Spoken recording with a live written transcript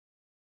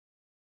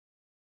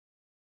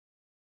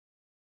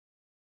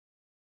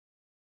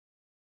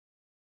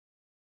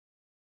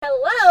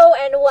Hello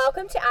and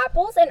welcome to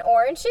Apples and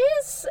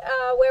Oranges,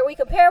 where we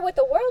compare what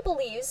the world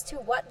believes to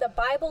what the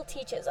Bible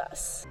teaches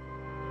us.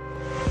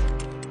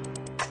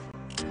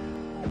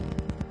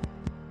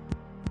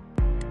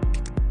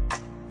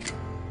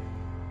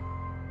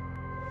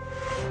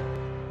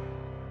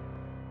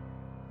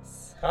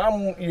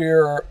 I'm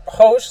your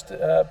host,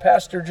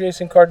 Pastor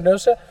Jason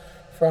Cardonosa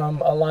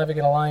from Alive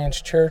Again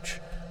Alliance Church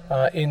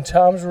in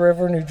Toms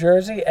River, New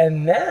Jersey,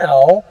 and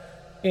now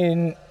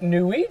in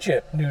New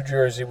Egypt, New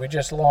Jersey. We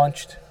just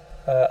launched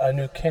a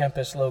new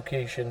campus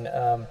location,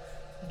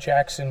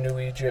 Jackson, New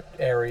Egypt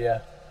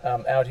area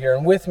out here.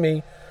 And with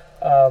me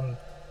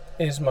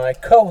is my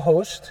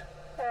co-host.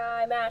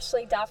 I'm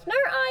Ashley Duffner.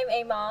 I'm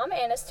a mom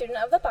and a student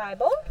of the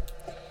Bible.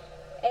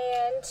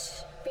 And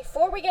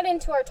before we get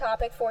into our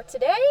topic for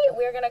today,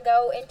 we're going to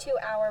go into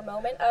our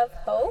moment of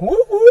hope.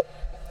 Whoop, whoop.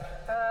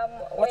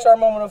 What's our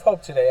moment of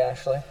hope today,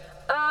 Ashley?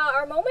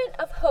 Our moment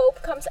of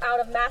hope comes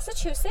out of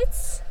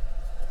Massachusetts.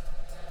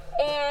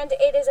 And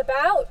it is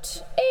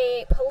about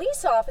a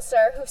police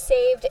officer who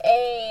saved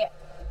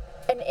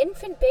an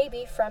infant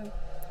baby from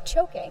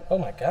choking. Oh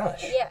my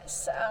gosh.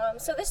 Yes.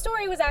 So this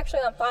story was actually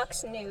on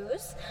Fox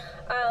News.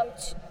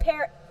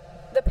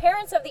 The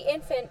parents of the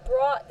infant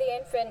brought the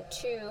infant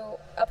to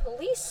a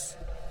police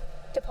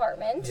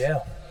department.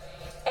 Yeah.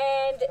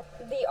 And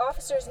the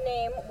officer's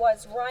name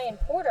was Ryan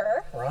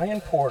Porter.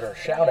 Ryan Porter,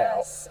 shout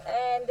out.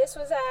 And this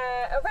was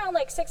at around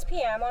like 6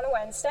 p.m. on a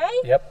Wednesday.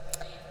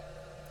 Yep.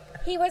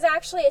 He was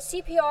actually a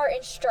CPR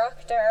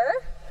instructor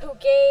who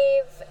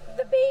gave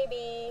the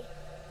baby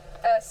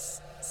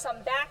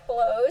some back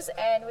blows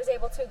and was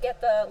able to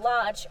get the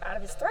lodge out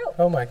of his throat.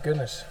 Oh my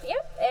goodness.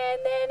 Yep, and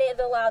then it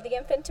allowed the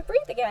infant to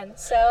breathe again.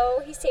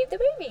 So he saved the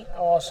baby.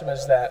 How awesome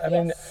is that? I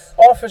mean, Yes.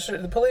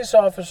 the police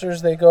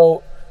officers, they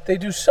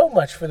do so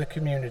much for the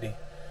community.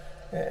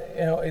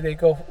 They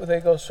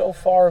go so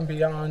far and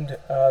beyond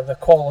the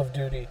call of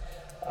duty,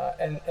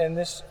 and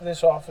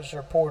this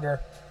officer Porter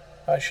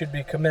should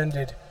be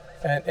commended.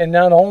 And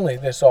not only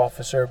this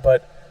officer,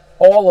 but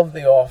all of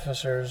the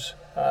officers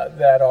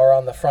that are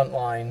on the front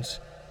lines,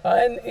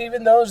 and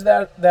even those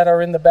that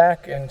are in the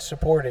back and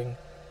supporting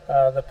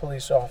the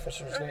police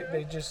officers.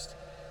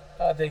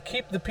 Mm-hmm. They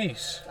keep the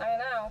peace. I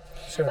know.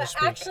 So to but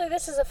speak. actually,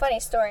 this is a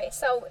funny story.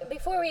 So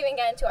before we even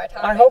get into our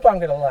topic, I hope I'm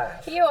going to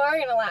laugh. you are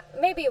gonna laugh.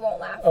 Maybe you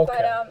won't laugh. Okay.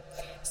 But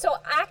so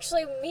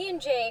actually, me and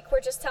Jake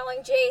were just telling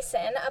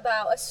Jason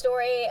about a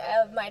story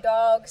of my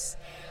dogs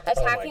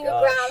attacking a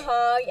gosh.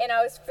 groundhog, and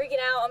I was freaking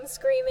out. I'm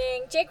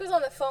screaming. Jake was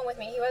on the phone with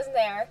me. He wasn't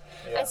there,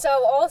 Yeah. and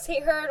so all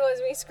he heard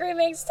was me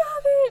screaming, "Stop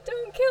it!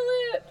 Don't kill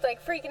it!"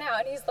 Like freaking out.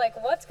 And he's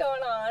like, "What's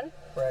going on?"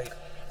 Right.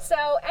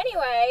 So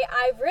anyway,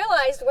 I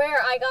realized where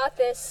I got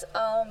this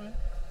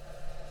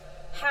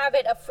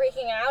habit of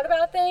freaking out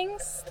about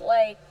things.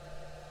 Like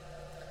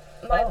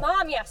my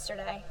mom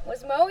yesterday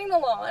was mowing the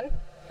lawn,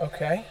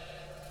 Okay.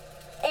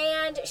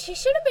 and she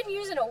should have been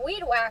using a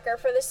weed whacker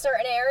for this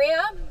certain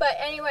area, but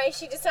anyway,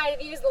 she decided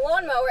to use the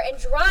lawnmower and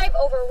drive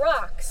over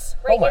rocks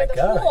right Oh my near the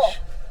pool. gosh.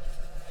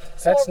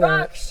 So That's a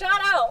rock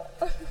shot out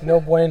No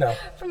bueno.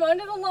 from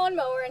under the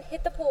lawnmower and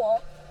hit the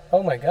pool,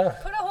 Oh my God.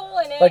 put a hole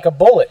in it. Like a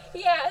bullet.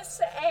 Yes,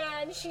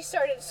 and she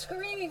started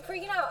screaming,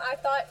 freaking out. I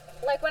thought,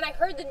 like when I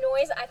heard the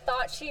noise, I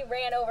thought she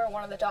ran over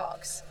one of the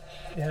dogs.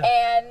 Yeah.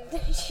 And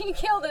she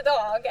killed a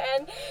dog,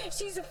 and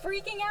she's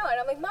freaking out.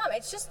 And I'm like, Mom,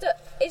 it's just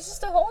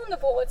a hole in the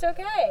pool. It's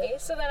okay.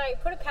 So then I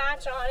put a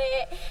patch on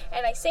it,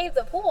 and I saved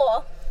the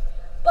pool.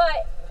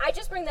 But I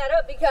just bring that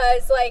up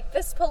because, like,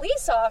 this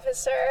police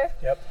officer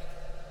Yep.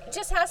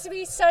 just has to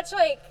be such,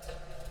 like,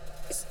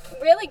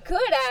 really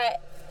good at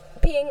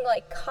being,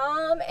 like,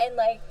 calm and,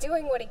 like,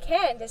 doing what he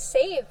can to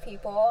save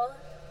people.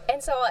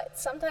 And so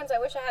sometimes I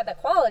wish I had that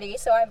quality.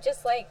 So I'm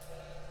just like,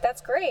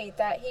 that's great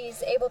that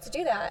he's able to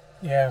do that.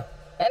 Yeah.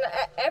 And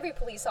every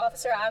police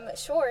officer, I'm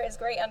sure, is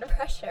great under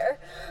pressure.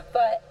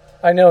 But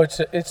I know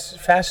it's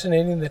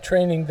fascinating the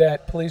training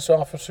that police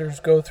officers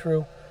go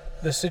through,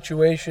 the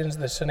situations,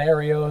 the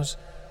scenarios.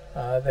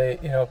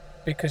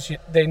 Because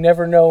they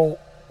never know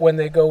when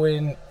they go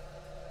in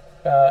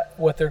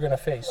what they're going to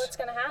face. what's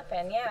going to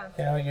happen?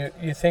 Yeah.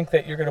 You think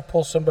that you're going to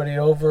pull somebody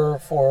over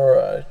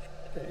for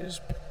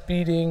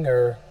speeding,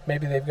 or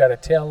maybe they've got a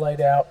tail light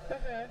out,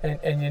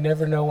 and you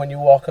never know when you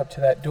walk up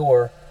to that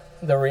door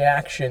the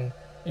reaction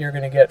you're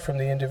going to get from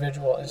the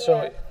individual. And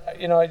so,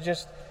 I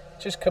just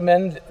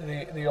commend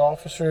the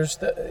officers,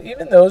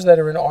 even those that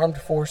are in armed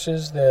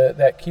forces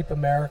that keep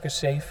America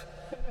safe.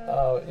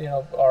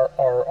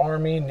 Our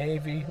Army,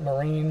 Navy,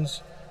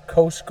 Marines,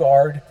 Coast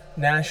Guard,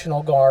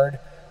 National Guard,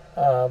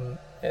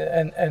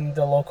 and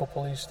the local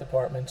police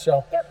department.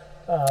 So,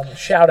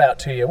 shout out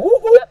to you. Woo,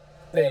 woo. Yep.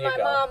 There you my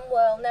go. mom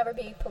will never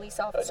be a police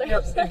officer.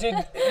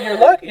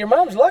 Your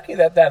mom's lucky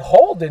that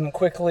hole didn't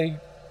quickly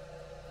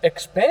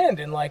expand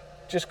and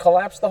just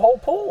collapse the whole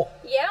pool.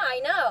 Yeah,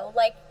 I know.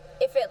 Like,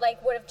 if it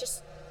would have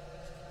just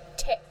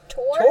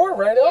tore. Tore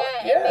right up.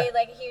 Yeah, it made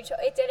like a huge.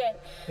 It didn't.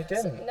 It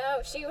didn't. So,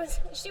 no, she was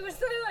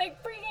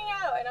like freaking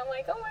out, and I'm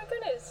like, oh my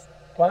goodness,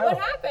 Wow. what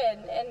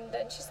happened? And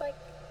then she's like,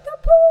 the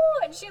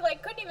pool, and she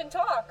like couldn't even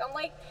talk. I'm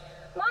like,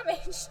 Mom,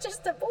 it's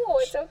just a pool.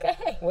 It's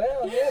okay.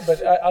 Well, yeah,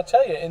 but I'll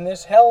tell you, in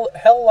this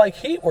hell-like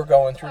heat we're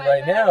going through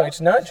right now,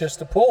 it's not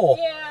just a pool.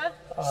 Yeah,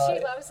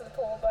 she loves the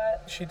pool,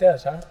 but... She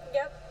does, huh?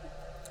 Yep.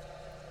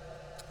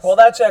 Well,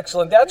 that's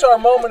excellent. That's our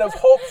moment of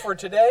hope for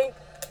today.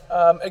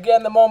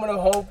 Again, the moment of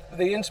hope,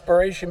 the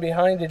inspiration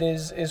behind it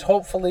is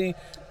hopefully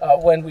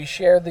when we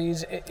share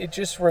these, it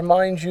just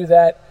reminds you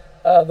that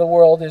the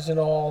world isn't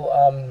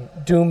all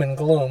doom and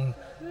gloom,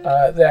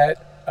 that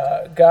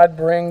God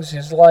brings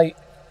His light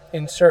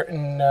in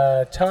certain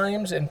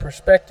times and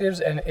perspectives,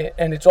 and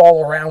it's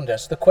all around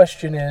us. The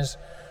question is,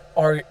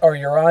 are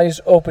your eyes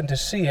open to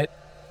see it?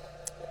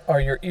 Are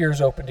your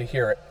ears open to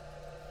hear it?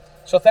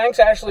 So thanks,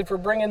 Ashley, for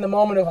bringing the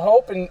moment of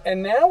hope,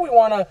 and now we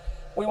want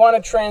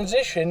to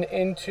transition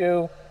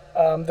into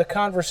the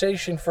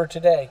conversation for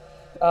today.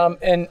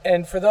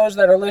 And for those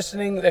that are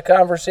listening, the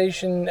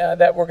conversation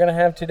that we're going to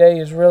have today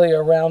is really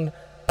around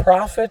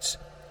prophets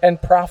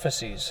and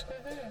prophecies.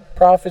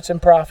 Prophets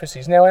and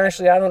prophecies. Now,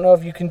 Ashley, I don't know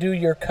if you can do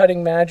your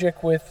cutting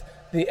magic with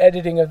the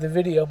editing of the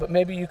video, but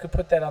maybe you could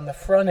put that on the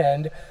front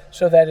end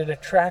so that it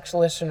attracts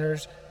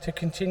listeners to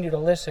continue to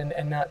listen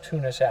and not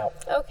tune us out.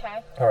 Okay.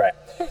 All right.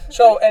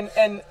 So,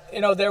 and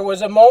you know, there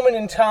was a moment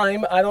in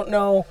time, I don't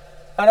know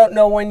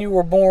when you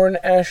were born,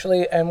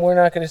 Ashley, and we're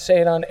not going to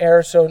say it on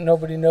air so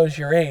nobody knows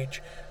your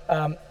age,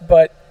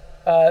 but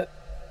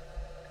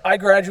I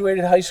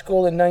graduated high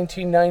school in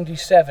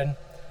 1997,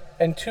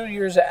 and 2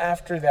 years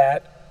after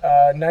that,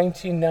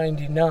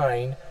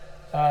 1999,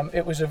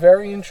 it was a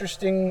very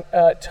interesting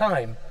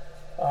time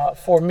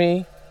for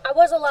me. I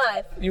was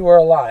alive. You were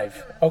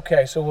alive.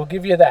 Okay, so we'll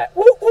give you that.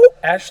 Woo, woo.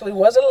 Ashley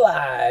was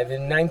alive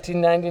in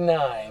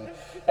 1999.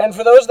 And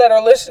for those that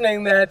are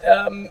listening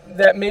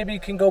that maybe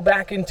can go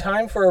back in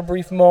time for a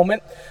brief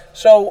moment,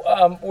 so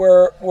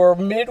we're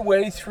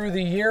midway through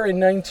the year in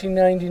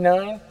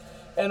 1999,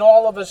 and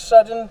all of a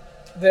sudden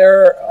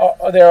there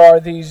are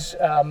these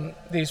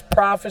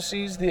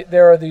prophecies,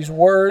 there are these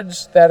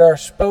words that are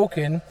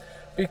spoken,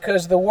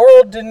 because the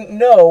world didn't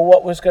know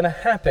what was going to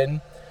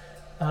happen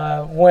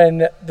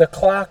when the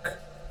clock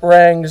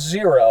rang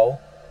 0,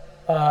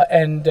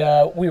 and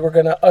we were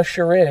going to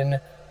usher in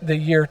the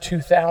year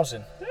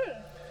 2000.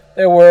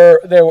 There were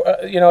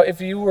you know,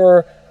 if you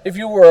were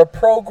a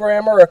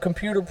programmer, a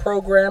computer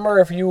programmer,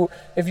 if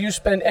you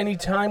spent any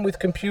time with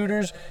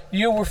computers,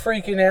 you were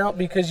freaking out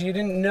because you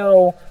didn't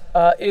know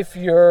if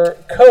your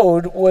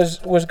code was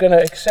going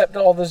to accept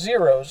all the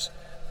zeros,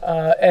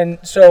 and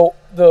so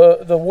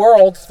the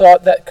world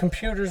thought that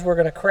computers were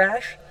going to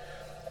crash.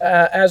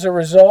 As a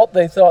result,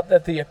 they thought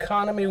that the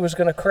economy was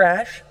going to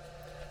crash.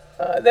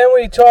 Then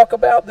we talk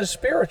about the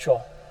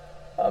spiritual.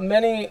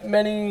 Many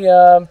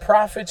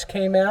prophets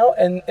came out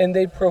and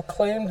they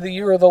proclaimed the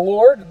year of the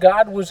Lord.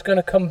 God was going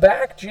to come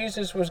back.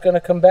 Jesus was going to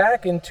come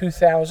back in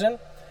 2000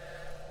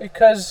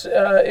 because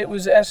it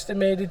was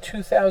estimated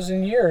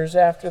 2,000 years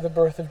after the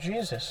birth of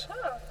Jesus.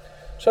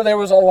 So there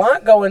was a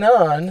lot going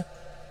on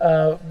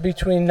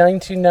between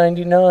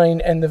 1999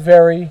 and the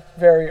very,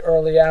 very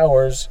early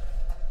hours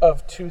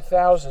of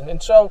 2000.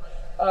 And so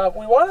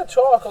we want to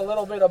talk a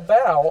little bit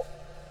about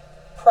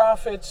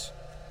prophets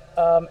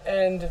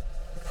and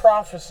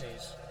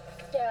prophecies.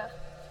 Yeah.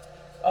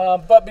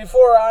 But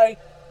before I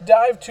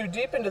dive too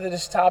deep into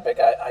this topic,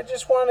 I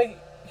just want to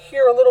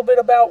hear a little bit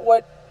about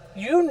what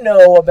you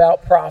know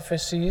about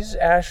prophecies,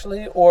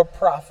 Ashley, or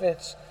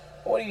prophets.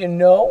 What do you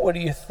know? What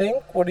do you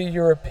think? What are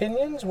your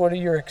opinions? What are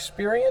your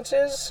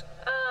experiences?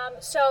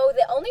 So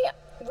the only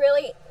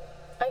really,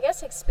 I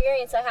guess,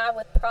 experience I have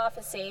with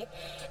prophecy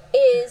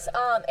is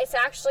it's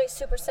actually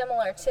super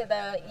similar to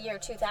the year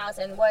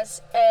 2000.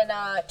 Was in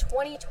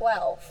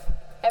 2012.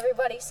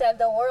 Everybody said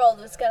the world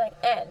was going to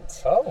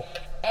end. Oh.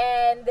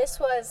 And this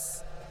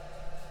was,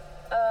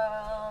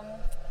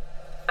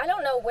 I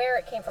don't know where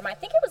it came from. I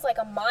think it was like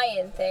a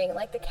Mayan thing.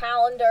 Like the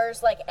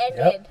calendars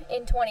ended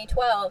in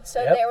 2012.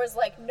 So there was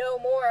no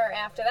more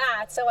after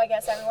that. So I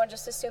guess everyone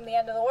just assumed the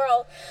end of the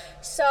world.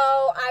 So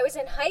I was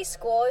in high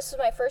school. This was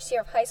my first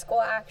year of high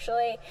school,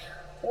 actually,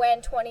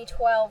 when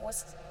 2012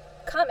 was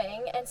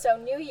coming. And so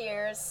New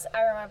Year's,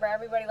 I remember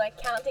everybody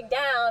counting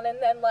down and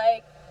then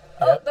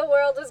the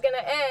world was going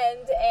to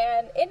end,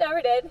 and it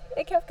never did.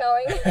 It kept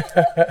going.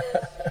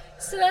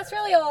 So that's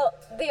really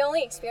the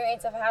only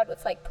experience I've had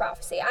with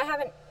prophecy. I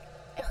haven't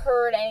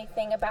heard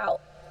anything about,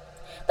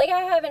 I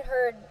haven't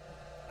heard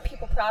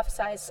people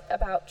prophesize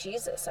about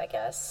Jesus, I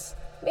guess.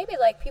 Maybe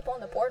people on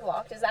the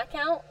boardwalk. Does that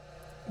count?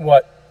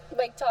 What?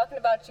 Talking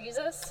about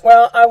Jesus?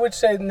 Well, I would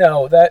say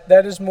no.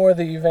 That is more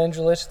the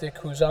evangelistic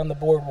who's on the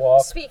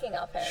boardwalk. Speaking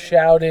of him.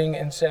 Shouting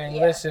and saying,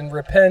 listen,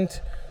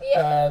 repent.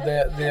 Yeah.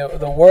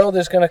 The world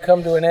is going to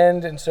come to an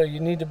end, and so you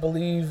need to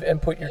believe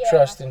and put your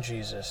trust in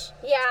Jesus.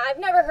 Yeah, I've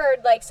never heard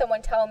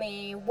someone tell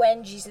me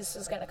when Jesus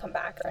is going to come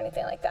back or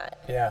anything like that.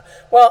 Yeah.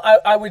 Well,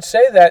 I would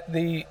say that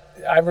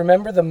I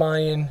remember the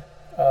Mayan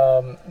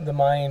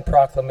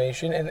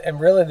proclamation, and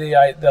really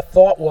the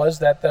thought was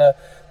that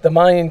the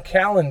Mayan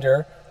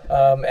calendar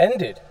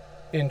ended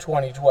in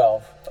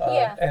 2012.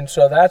 And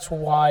so that's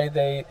why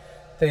they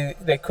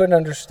couldn't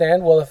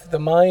understand, well, if the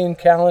Mayan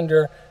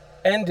calendar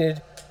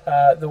ended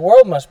the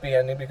world must be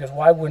ending, because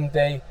why wouldn't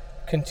they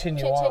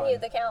continue Continue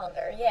on? the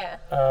calendar, yeah.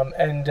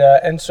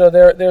 And so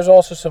there's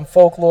also some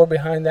folklore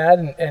behind that,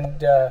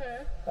 and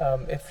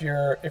if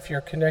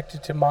you're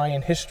connected to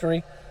Mayan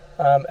history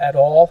at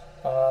all,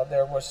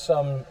 there was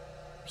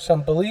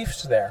some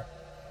beliefs there.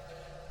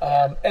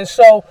 And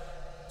so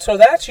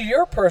that's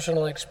your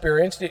personal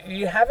experience. Do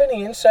you have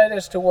any insight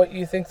as to what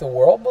you think the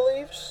world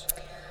believes?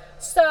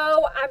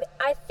 So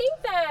I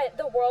think that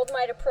the world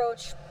might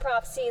approach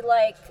prophecy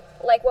like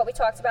what we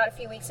talked about a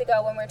few weeks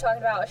ago when we were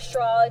talking about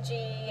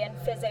astrology and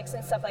physics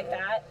and stuff like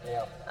that.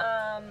 Yeah.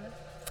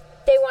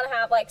 They want to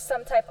have like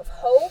some type of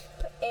hope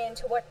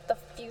into what the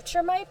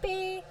future might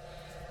be.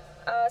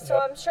 So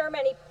Yep. I'm sure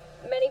many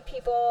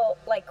people,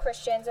 like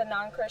Christians and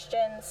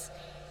non-Christians,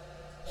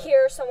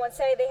 hear someone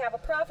say they have a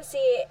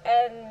prophecy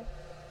and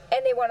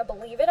they want to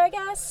believe it, I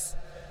guess.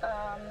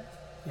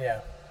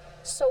 Yeah.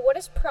 So what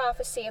is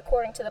prophecy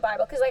according to the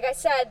Bible? Because like I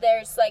said,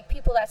 there's like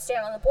people that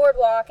stand on the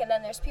boardwalk, and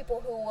then there's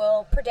people who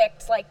will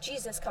predict like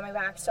Jesus coming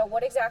back. So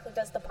what exactly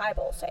does the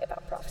Bible say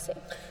about prophecy?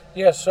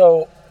 Yeah,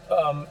 so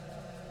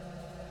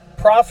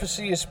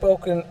prophecy is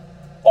spoken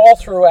all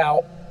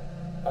throughout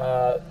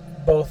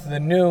both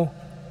the New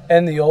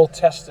and the Old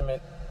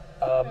Testament.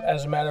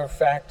 As a matter of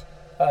fact,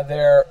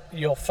 there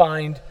you'll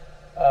find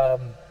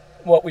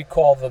what we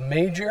call the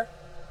major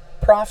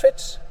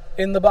prophets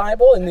in the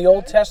Bible, in the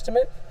Old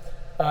Testament.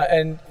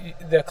 And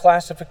the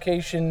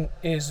classification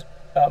is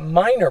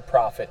minor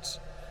prophets.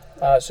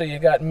 So you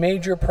got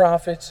major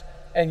prophets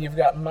and you've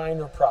got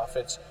minor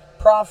prophets.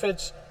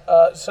 Prophets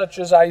such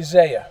as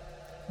Isaiah,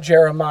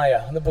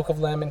 Jeremiah, the book of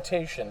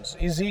Lamentations,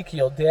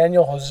 Ezekiel,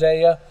 Daniel,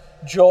 Hosea,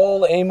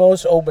 Joel,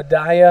 Amos,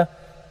 Obadiah.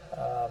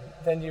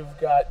 Then you've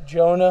got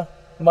Jonah,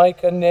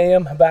 Micah,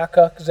 Nahum,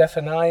 Habakkuk,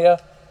 Zephaniah,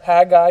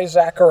 Haggai,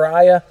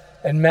 Zechariah,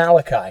 and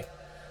Malachi.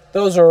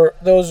 Those are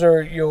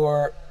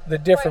the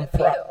different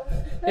prophets.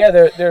 Yeah,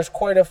 there's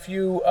quite a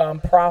few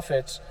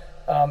prophets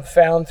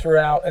found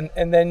throughout,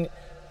 and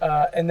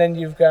then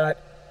you've got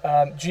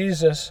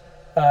Jesus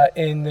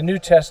in the New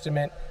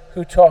Testament,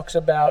 who talks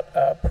about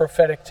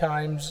prophetic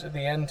times,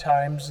 the end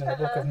times, in the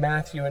book of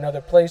Matthew and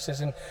other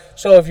places. And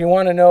so, if you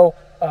want to know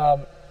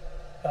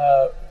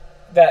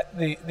that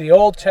the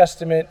Old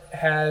Testament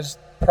has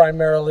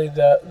primarily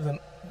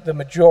the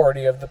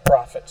majority of the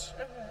prophets.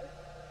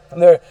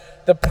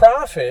 The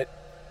prophet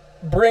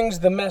brings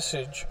the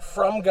message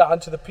from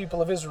God to the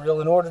people of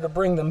Israel in order to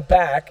bring them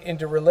back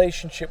into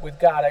relationship with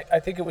God. I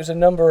think it was a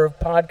number of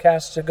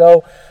podcasts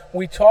ago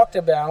we talked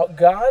about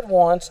God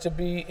wants to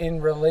be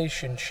in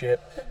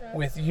relationship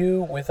with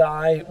you, with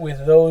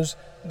those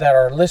that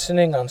are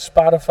listening on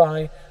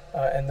Spotify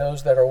and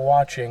those that are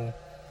watching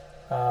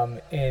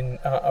or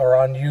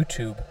on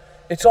YouTube.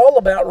 It's all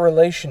about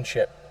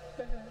relationship.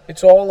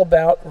 It's all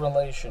about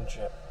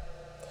relationship.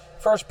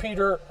 2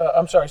 Peter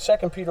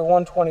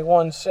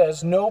 1:21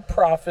 says, "No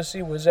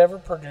prophecy was ever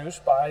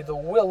produced by the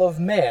will of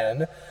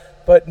man,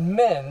 but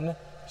men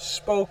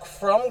spoke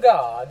from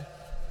God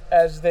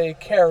as they were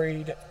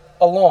carried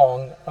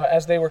along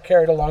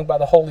by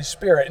the Holy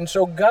Spirit." And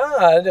so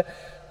God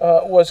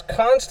was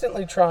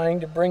constantly trying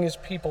to bring his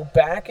people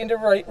back into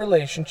right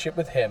relationship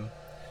with him,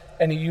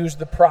 and he used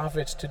the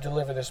prophets to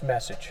deliver this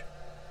message.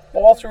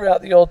 All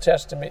throughout the Old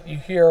Testament, you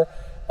hear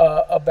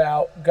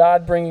about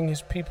God bringing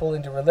his people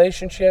into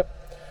relationship.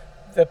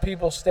 The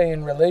people stay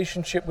in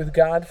relationship with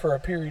God for a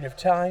period of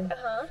time,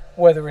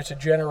 whether it's a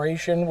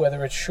generation,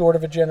 whether it's short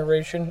of a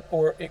generation,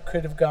 or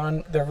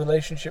their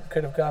relationship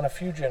could have gone a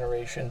few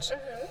generations.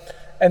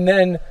 And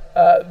then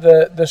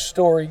the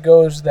story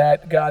goes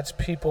that God's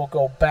people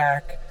go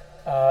back,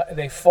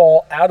 they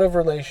fall out of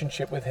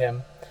relationship with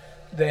him,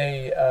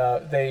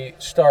 they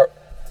start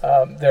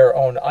their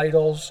own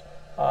idols,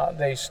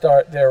 they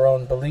start their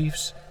own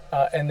beliefs,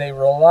 and they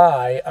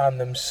rely on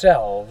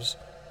themselves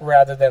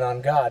rather than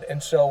on God.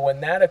 And so when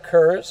that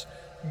occurs,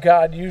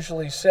 God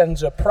usually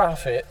sends a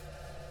prophet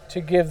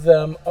to give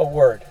them a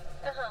word.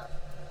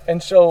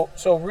 And so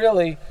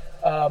really,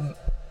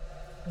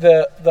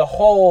 the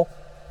whole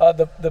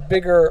the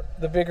bigger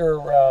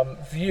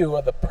view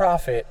of the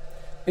prophet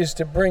is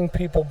to bring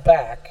people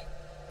back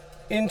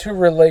into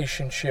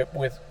relationship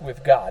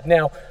with God.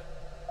 Now,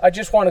 I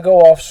just want to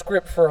go off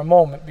script for a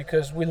moment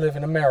because we live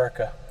in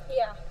America.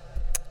 Yeah.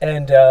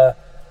 And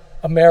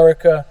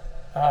America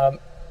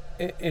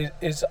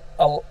it's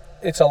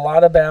a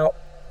lot about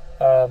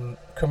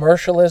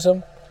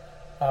commercialism.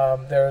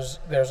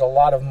 There's a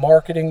lot of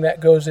marketing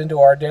that goes into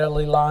our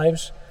daily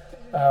lives.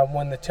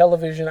 When the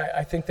television,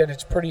 I think that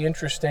it's pretty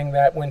interesting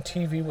that when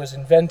TV was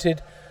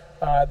invented,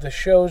 the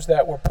shows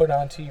that were put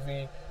on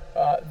TV,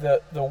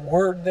 the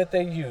word that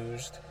they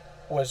used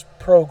was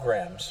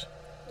programs.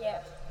 Yeah.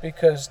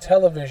 Because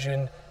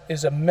television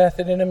is a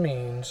method and a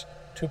means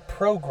to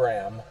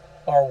program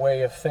our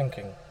way of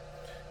thinking.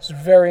 It's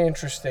very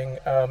interesting.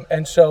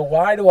 And so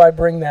why do I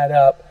bring that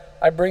up?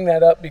 I bring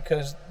that up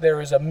because there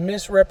is a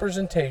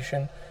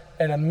misrepresentation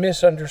and a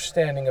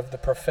misunderstanding of the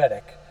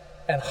prophetic.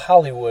 And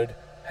Hollywood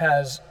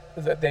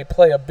they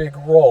play a big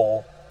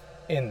role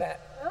in that.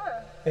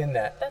 in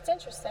that. That's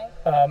interesting.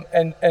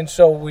 And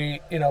so we,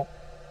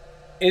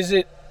 is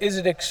it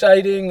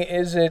exciting?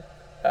 Is it,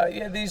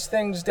 these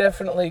things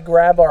definitely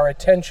grab our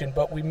attention,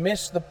 but we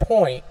miss the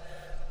point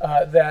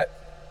that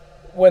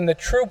when the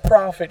true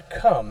prophet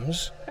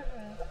comes,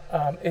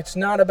 it's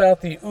not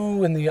about the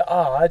ooh and the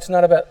ah. It's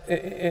not about,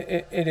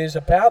 it is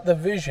about the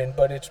vision,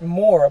 but it's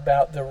more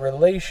about the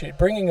relation,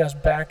 bringing us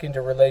back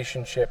into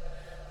relationship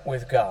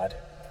with God.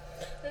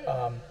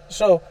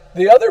 So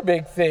the other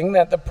big thing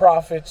that the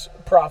prophets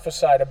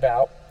prophesied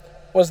about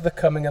was the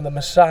coming of the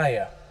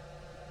Messiah.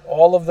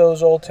 All of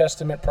those Old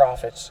Testament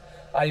prophets,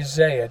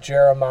 Isaiah,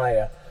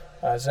 Jeremiah,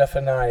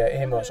 Zephaniah,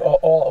 Amos,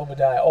 all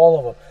Obadiah, all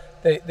of them,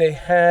 they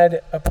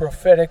had a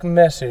prophetic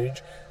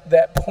message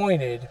that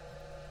pointed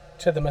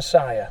to the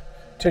Messiah,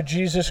 to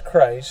Jesus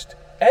Christ,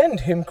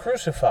 and Him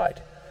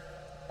crucified.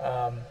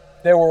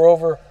 There were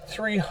over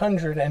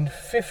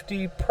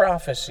 350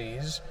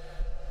 prophecies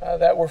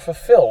that were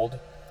fulfilled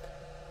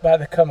by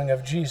the coming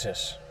of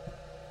Jesus.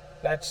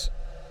 That's,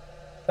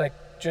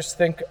 just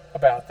think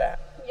about that.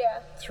 Yeah.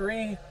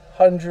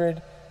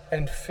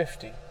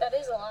 350. That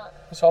is a lot.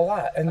 It's a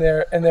lot, and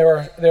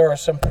there are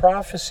some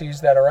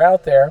prophecies that are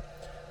out there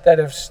that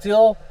have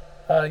still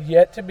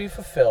yet to be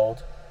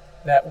fulfilled,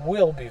 that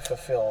will be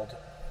fulfilled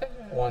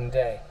one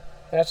day.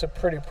 That's a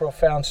pretty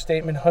profound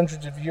statement.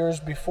 Hundreds of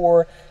years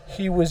before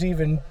he was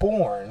even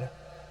born,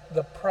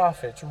 the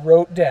prophets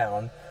wrote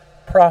down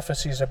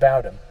prophecies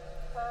about him.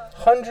 Wow.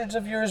 Hundreds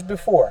of years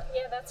before.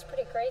 Yeah, that's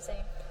pretty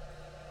crazy.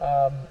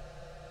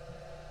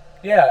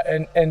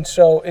 And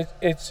so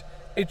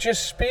it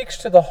just speaks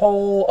to the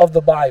whole of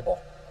the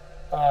Bible,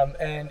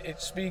 and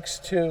it speaks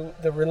to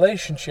the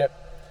relationship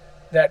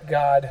that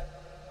God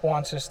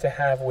wants us to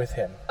have with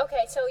Him.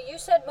 Okay, so you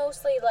said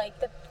mostly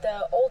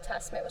the Old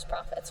Testament was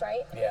prophets,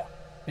 right? Yeah.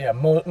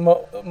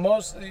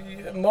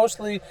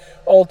 Mostly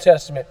Old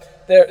Testament.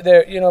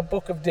 There.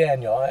 Book of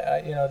Daniel.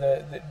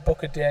 The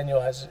Book of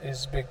Daniel has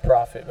his big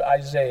prophet.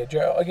 Isaiah.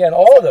 Again,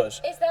 all of those.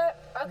 Is that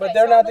okay? But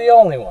they're not the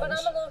only ones. But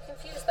I'm a little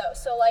confused though.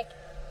 So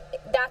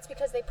that's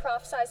because they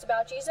prophesied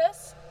about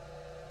Jesus?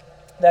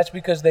 That's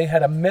because they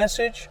had a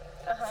message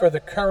for the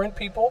current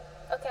people.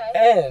 Okay.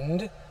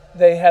 And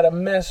they had a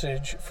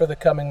message for the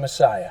coming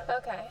Messiah.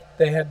 Okay.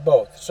 They had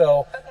both.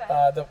 So,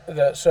 okay.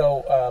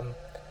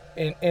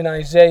 In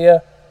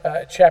Isaiah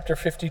chapter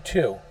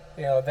 52,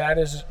 that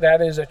is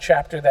a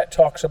chapter that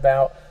talks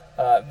about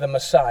the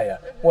Messiah,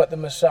 what the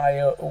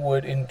Messiah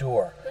would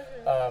endure.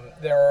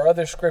 There are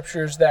other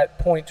scriptures that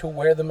point to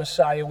where the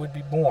Messiah would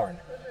be born.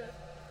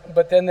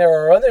 But then there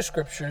are other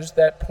scriptures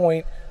that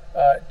point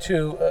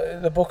to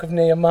the book of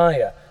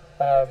Nehemiah.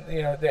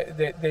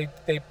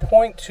 They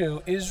point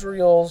to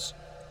Israel's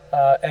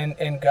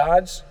and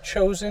God's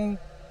chosen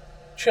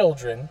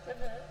children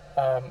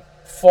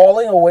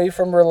falling away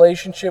from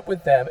relationship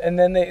with them, and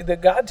then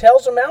God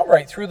tells them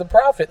outright through the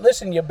prophet,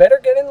 listen, you better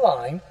get in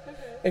line.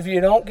 If you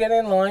don't get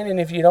in line, and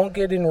if you don't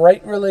get in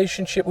right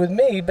relationship with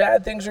me,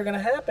 bad things are going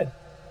to happen.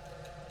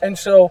 And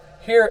so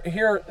here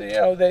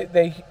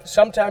they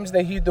sometimes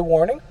they heed the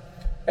warning,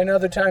 and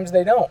other times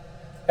they don't.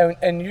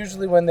 And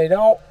usually when they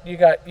don't, you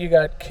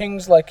got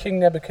kings like King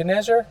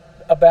Nebuchadnezzar,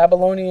 a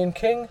Babylonian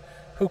king,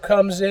 who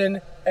comes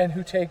in and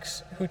who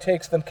takes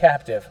them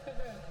captive,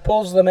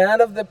 pulls them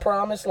out of the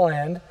promised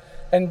land,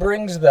 and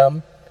brings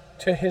them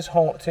to his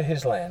home, to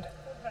his land.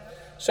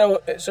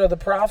 So the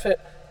prophet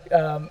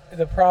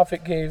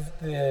gave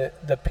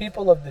the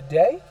people of the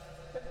day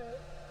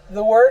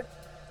the word,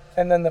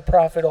 and then the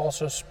prophet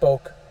also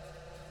spoke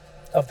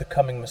of the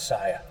coming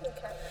Messiah.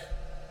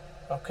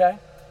 Okay.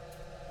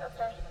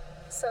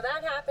 So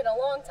that happened a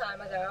long time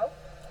ago,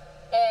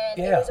 and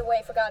it was a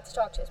way for God to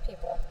talk to His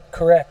people.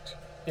 Correct.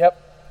 Yep.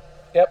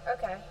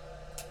 Okay.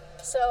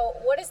 So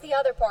what is the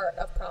other part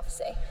of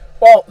prophecy?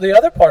 Well, the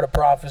other part of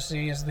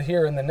prophecy is the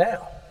here and the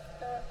now.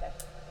 Okay.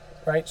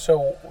 Right.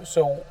 So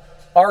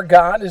our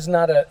God is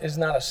not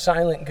a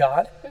silent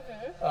God.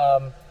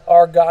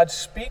 Our God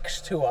speaks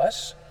to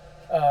us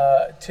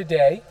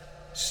today,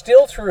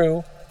 still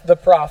through the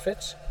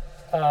prophets.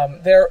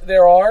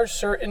 There are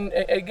certain,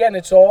 again,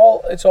 it's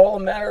all a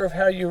matter of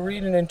how you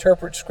read and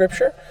interpret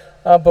Scripture.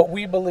 But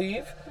we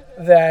believe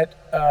that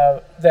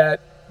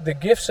the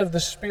gifts of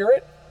the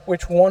Spirit,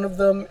 which one of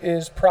them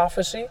is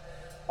prophecy,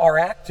 are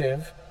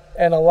active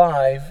and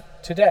alive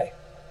today.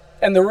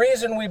 And the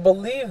reason we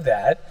believe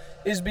that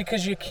is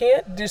because you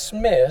can't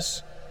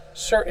dismiss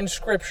certain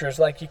scriptures.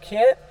 Like you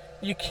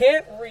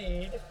can't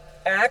read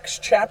Acts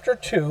chapter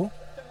 2,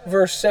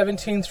 verse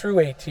 17 through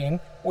 18,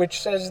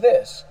 which says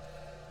this: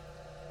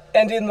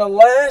 "And in the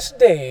last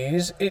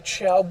days it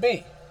shall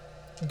be,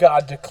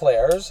 God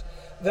declares,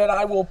 that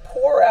I will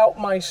pour out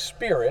my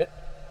Spirit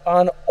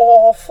on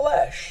all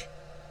flesh.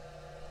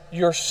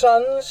 Your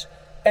sons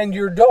and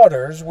your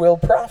daughters will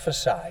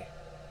prophesy.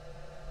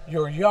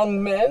 Your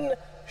young men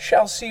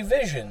shall see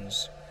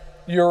visions.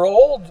 Your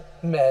old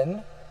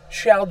men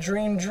shall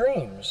dream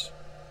dreams.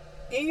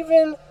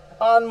 Even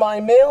on my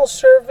male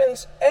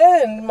servants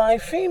and my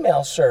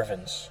female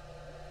servants.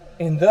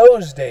 In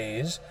those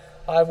days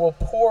I will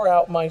pour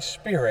out my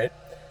Spirit,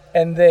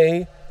 and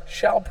they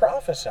shall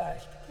prophesy.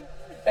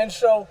 And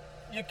so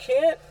you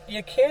can't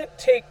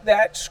take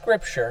that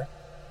scripture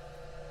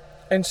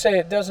and say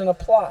it doesn't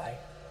apply.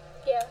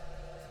 Yeah.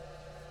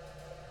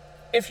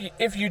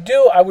 If you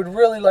do, I would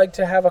really like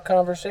to have a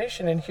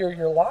conversation and hear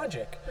your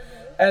logic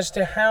as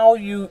to how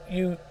you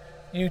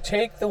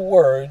take the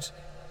words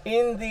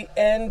 "in the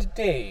end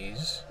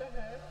days"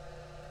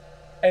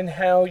 and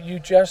how you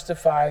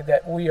justify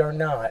that we are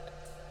not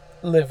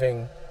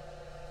living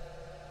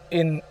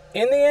in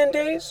the end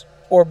days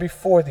or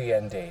before the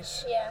end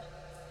days. Yeah.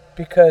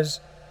 Because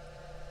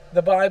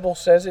the Bible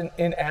says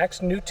in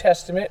Acts, New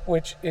Testament,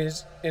 which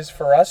is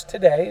for us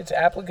today, it's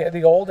applicable,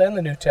 the Old and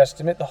the New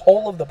Testament, the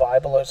whole of the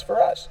Bible is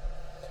for us.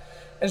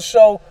 And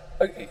so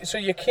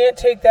you can't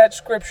take that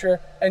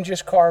scripture and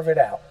just carve it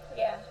out.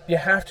 Yeah. You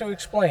have to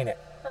explain it.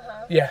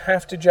 You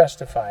have to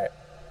justify it.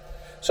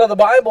 So the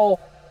Bible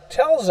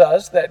tells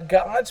us that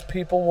God's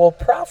people will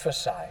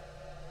prophesy.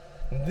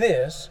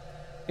 This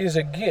is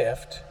a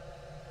gift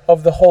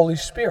of the Holy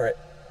Spirit.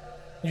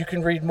 You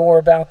can read more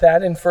about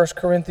that in 1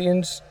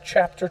 Corinthians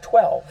chapter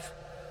 12.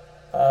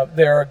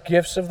 There are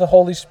gifts of the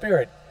Holy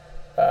Spirit,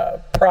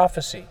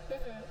 prophecy,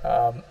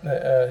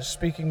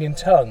 speaking in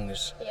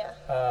tongues,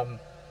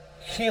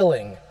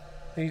 healing.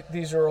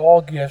 These are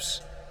all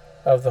gifts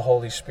of the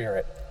Holy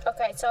Spirit.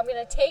 Okay, so I'm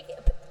gonna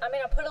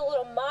put a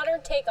little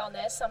modern take on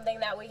this, something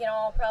that we can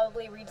all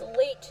probably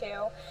relate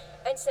to,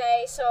 and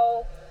say,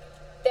 so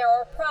there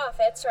are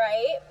prophets,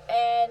 right?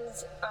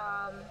 And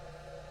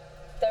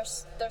they're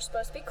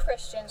supposed to be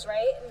Christians,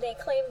 right? And they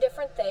claim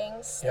different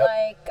things,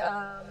 like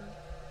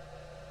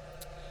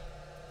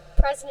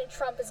President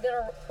Trump is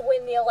gonna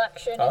win the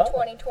election in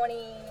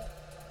 2020,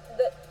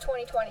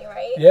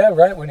 right? Yeah,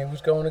 right. When he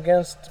was going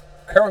against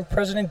current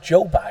President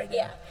Joe Biden.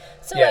 Yeah.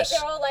 So yes.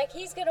 they're all like,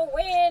 he's gonna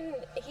win.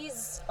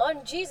 He's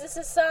on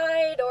Jesus'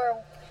 side,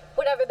 or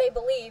whatever they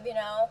believe,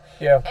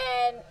 Yeah.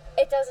 And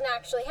it doesn't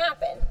actually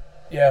happen.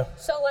 Yeah.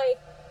 So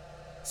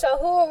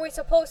who are we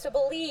supposed to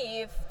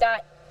believe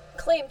that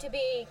claim to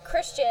be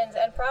Christians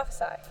and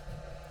prophesy?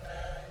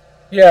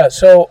 Yeah.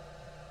 So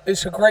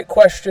it's a great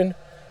question,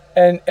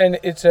 and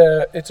it's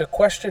a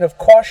question of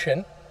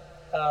caution,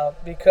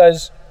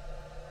 because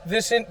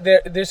this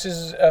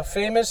is a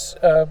famous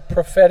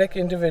prophetic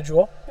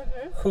individual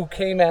who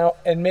came out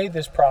and made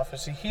this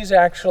prophecy. He's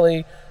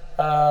actually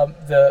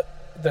the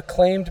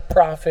claimed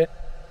prophet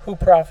who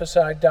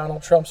prophesied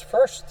Donald Trump's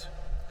first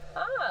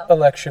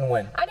election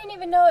win. I didn't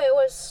even know it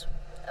was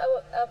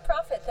a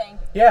prophet thing.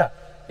 Yeah.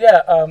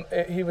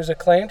 He was a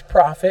claimed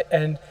prophet,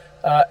 and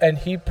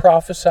he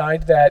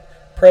prophesied that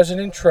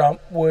President Trump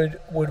would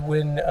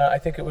win. I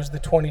think it was the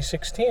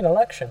 2016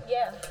 election.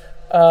 Yeah.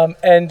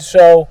 And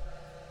so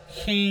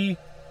he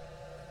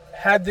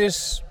had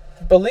this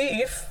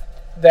belief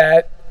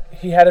that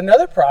he had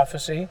another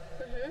prophecy,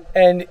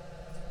 and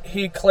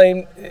he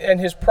claimed, and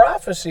his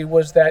prophecy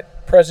was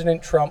that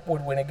President Trump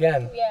would win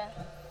again. Yeah.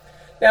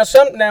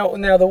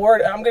 Now the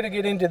word I'm going to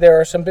get into, there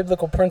are some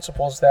biblical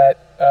principles that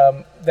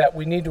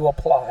we need to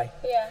apply.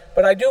 Yeah.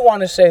 But I do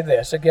want to say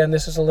this again.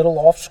 This is a little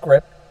off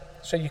script,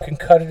 so you can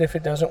cut it if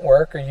it doesn't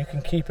work, or you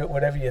can keep it,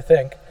 whatever you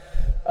think.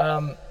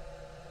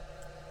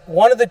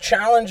 One of the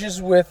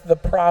challenges with the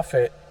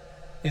prophet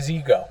is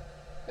ego,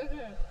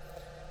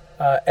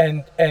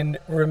 and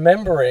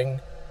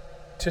remembering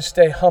to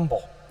stay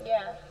humble.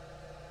 Yeah.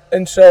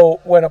 And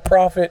so when a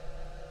prophet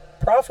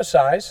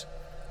prophesies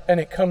and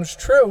it comes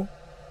true,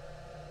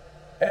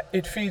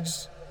 it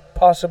feeds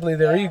possibly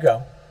their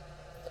ego.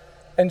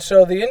 And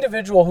so the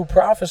individual who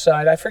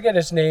prophesied, I forget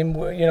his name,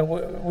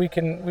 we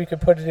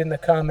could put it in the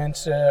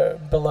comments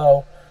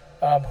below,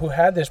 who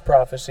had this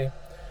prophecy.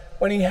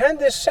 When he had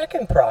this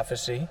second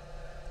prophecy,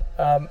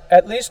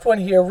 at least when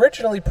he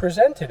originally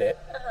presented it,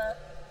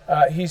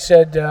 he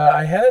said,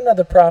 I had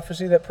another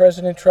prophecy that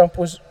President Trump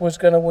was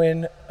going to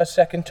win a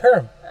second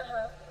term.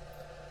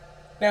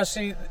 Now,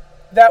 see,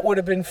 that would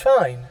have been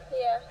fine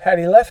had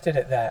he left it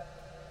at that.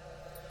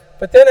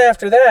 But then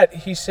after that,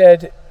 he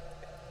said,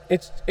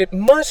 it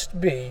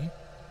must be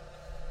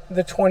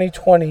the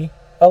 2020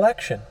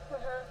 election.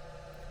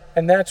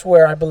 And that's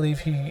where I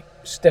believe he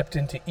stepped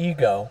into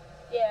ego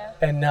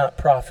and not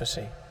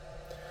prophecy.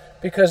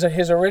 Because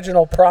his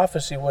original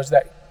prophecy was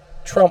that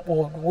Trump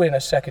will win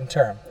a second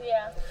term.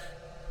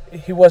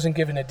 He wasn't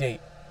given a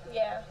date.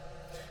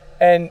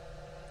 And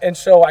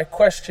so I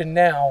question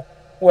now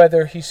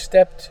whether he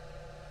stepped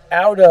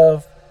out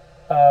of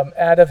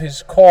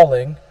his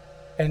calling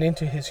and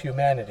into his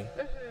humanity.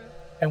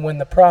 And when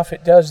the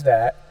prophet does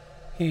that,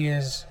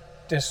 he's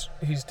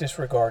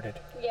disregarded.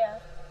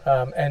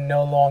 And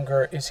no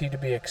longer is he to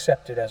be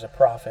accepted as a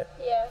prophet.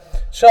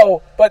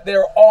 So, but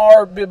there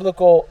are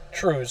biblical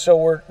truths.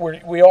 So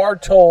we are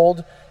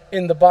told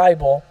in the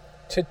Bible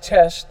to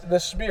test the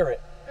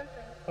spirit.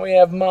 We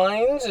have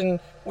minds and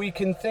we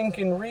can think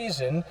and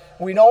reason.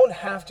 We don't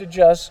have to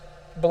just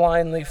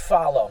blindly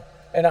follow.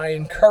 And I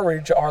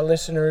encourage our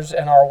listeners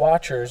and our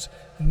watchers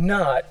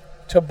not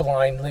to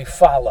blindly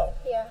follow.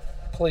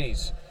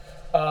 Please.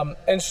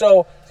 And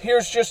so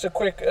here's just a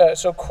quick,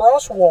 so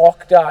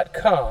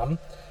crosswalk.com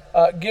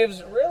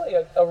gives really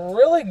a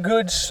really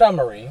good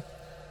summary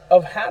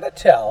of how to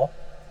tell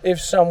if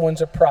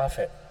someone's a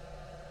prophet.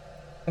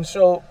 And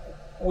so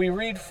we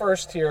read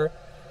first here,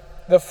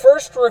 the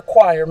first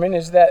requirement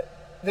is that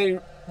they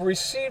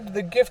received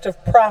the gift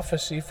of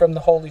prophecy from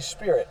the Holy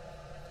Spirit.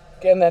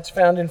 Again, that's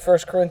found in 1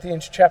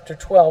 Corinthians chapter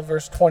 12,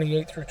 verse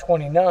 28 through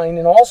 29,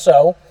 and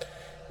also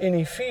in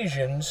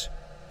Ephesians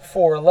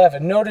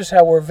 4:11. Notice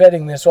how we're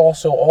vetting this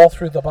also all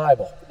through the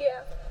Bible.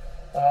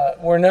 Yeah.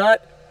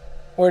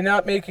 We're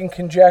not making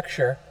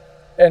conjecture,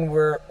 and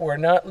we're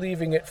not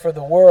leaving it for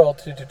the world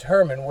to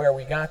determine where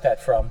we got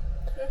that from.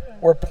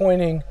 Mm-hmm. We're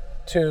pointing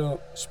to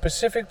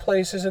specific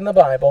places in the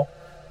Bible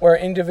where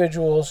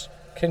individuals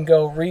can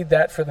go read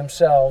that for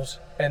themselves,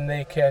 and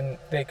they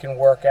can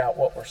work out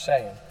what we're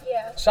saying.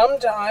 Yeah.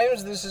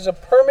 Sometimes this is a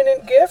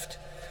permanent gift,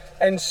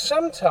 and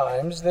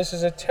sometimes this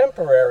is a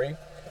temporary,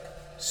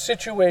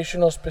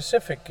 situational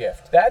specific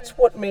gift. That's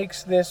what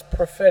makes this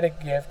prophetic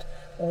gift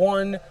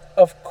one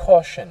of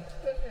caution.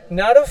 Mm-hmm.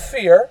 Not of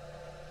fear,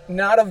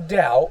 not of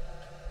doubt,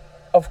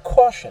 of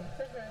caution.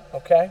 Mm-hmm.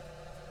 Okay?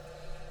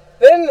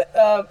 Then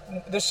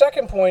the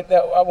second point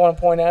that I want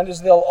to point out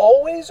is they'll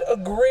always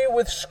agree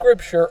with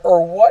Scripture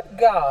or what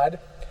God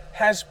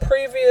has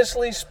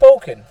previously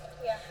spoken.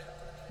 Yeah.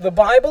 The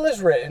Bible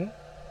is written,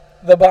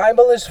 the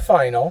Bible is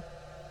final,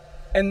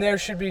 and there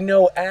should be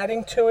no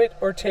adding to it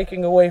or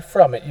taking away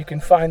from it. You can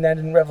find that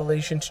in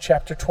Revelations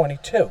chapter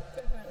 22. Mm-hmm.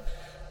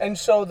 And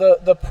so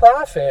the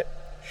prophet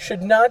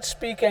should not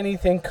speak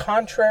anything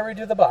contrary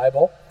to the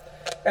Bible,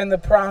 and the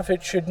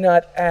prophet should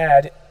not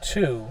add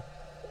to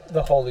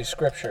the Holy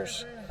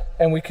Scriptures.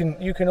 Mm-hmm. And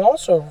you can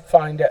also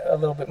find a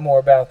little bit more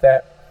about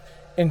that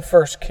in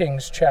 1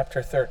 Kings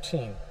chapter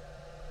 13.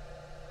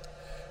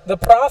 The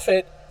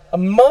prophet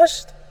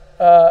must,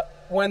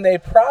 when they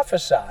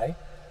prophesy,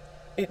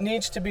 it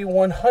needs to be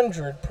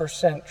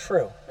 100%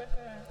 true.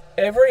 Mm-hmm.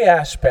 Every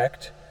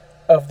aspect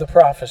of the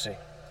prophecy,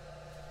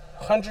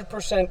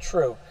 100%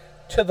 true,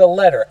 to the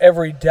letter.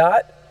 Every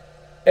dot,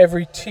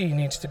 every T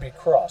needs to be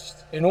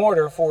crossed in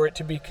order for it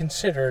to be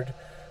considered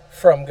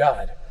from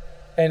God.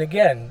 And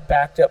again,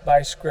 backed up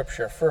by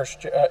Scripture,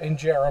 first in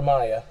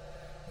Jeremiah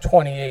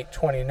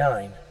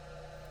 28:29.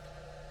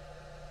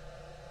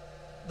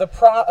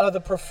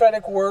 The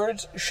prophetic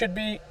words should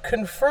be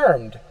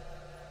confirmed.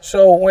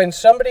 So when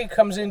somebody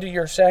comes into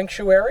your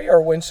sanctuary,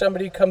 or when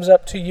somebody comes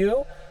up to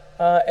you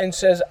and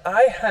says,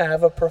 I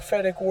have a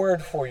prophetic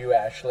word for you,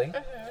 Ashley,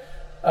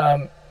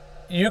 mm-hmm.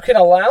 You can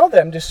allow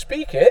them to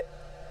speak it.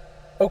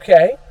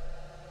 Okay,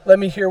 let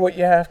me hear what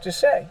you have to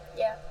say.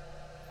 Yeah.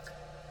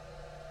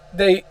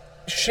 They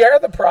share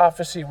the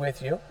prophecy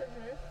with you.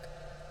 Mm-hmm.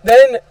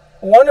 Then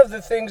one of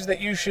the things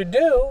that you should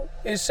do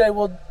is say,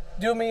 well,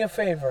 do me a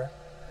favor.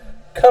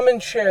 Mm-hmm. Come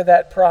and share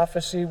that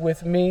prophecy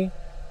with me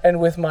and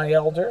with my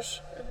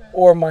elders, mm-hmm.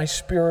 or my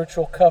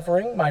spiritual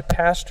covering, my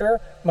pastor,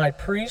 my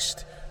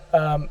priest.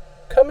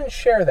 Come and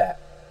share that.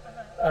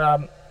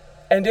 Mm-hmm.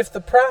 And if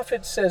the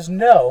prophet says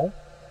no,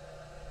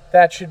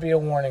 that should be a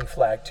warning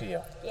flag to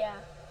you. Yeah.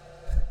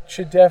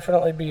 Should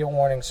definitely be a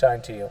warning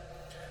sign to you.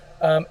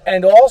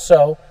 And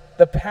also,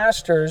 the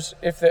pastors,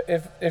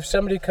 if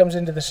somebody comes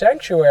into the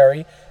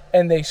sanctuary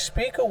and they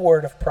speak a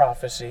word of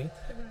prophecy,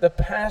 mm-hmm. the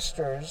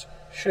pastors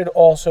should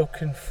also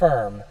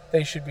confirm.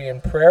 They should be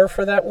in prayer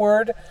for that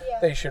word. Yeah.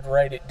 They should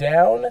write it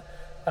down,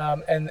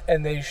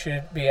 and they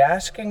should be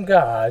asking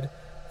God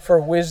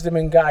for wisdom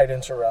and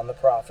guidance around the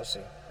prophecy.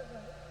 Mm-hmm.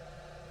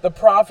 The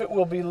prophet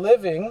will be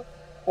living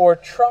or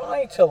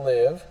try to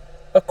live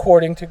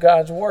according to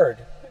God's word.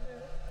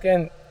 Mm-hmm.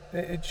 Again,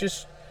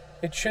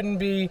 it shouldn't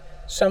be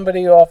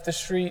somebody off the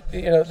street,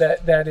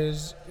 that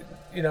is,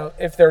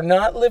 if they're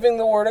not living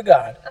the word of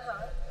God,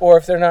 uh-huh. or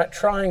if they're not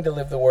trying to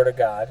live the word of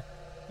God,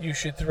 you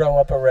should throw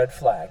up a red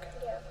flag.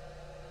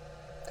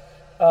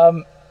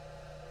 Yeah.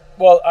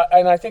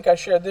 And I think I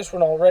shared this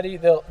one already.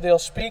 They'll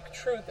speak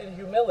truth in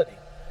humility.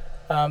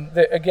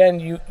 The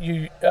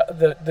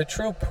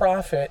true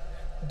prophet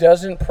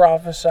doesn't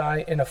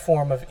prophesy in a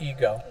form of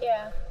ego.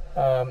 Yeah.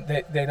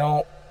 They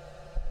don't.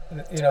 Do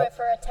it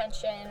for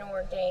attention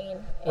or gain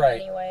in right.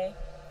 any way.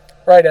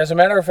 Right. As a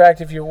matter of fact,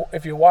 if you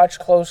watch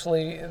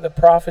closely the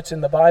prophets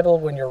in the Bible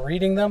when you're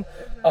reading them,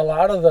 mm-hmm. a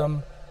lot of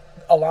them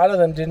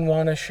didn't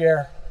want to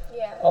share.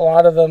 Yeah. A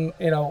lot of them,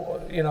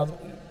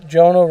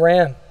 Jonah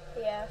ran.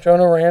 Yeah.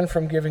 Jonah ran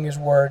from giving his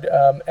word,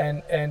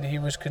 and he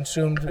was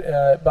consumed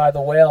by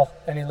the whale,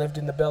 and he lived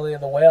in the belly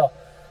of the whale.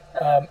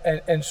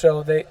 And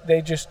so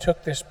they just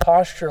took this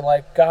posture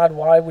like, God,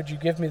 why would you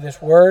give me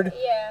this word?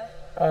 Yeah.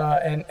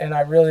 And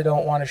I really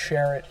don't want to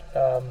share it.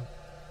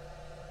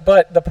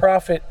 But the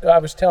prophet, I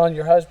was telling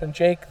your husband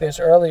Jake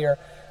this earlier,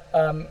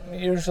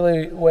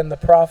 usually when the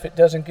prophet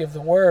doesn't give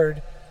the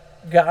word,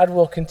 God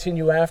will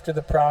continue after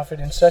the prophet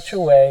in such a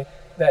way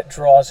that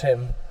draws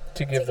him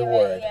to give the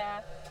word.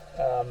 Yeah.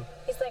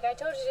 He's like, I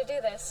told you to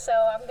do this, so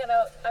I'm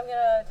gonna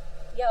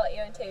yell at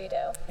you until you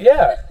do.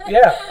 Yeah.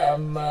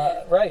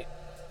 Right.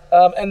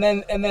 And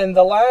then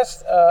the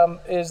last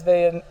is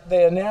they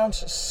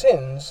announce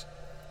sins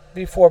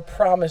before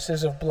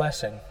promises of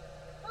blessing.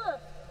 Huh.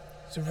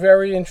 It's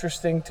very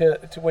interesting to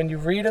when you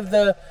read of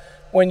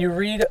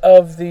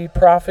the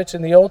prophets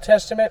in the Old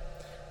Testament,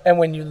 and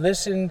when you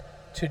listen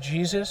to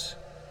Jesus,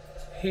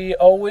 he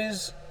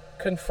always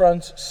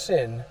confronts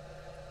sin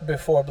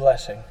before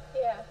blessing.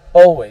 Yeah.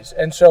 Always.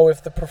 And so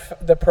if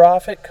the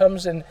prophet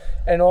comes in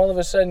and all of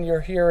a sudden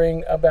you're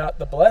hearing about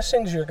the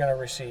blessings you're going to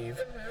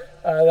receive,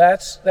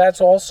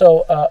 that's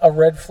also a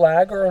red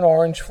flag or an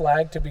orange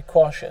flag to be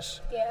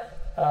cautious. Yeah.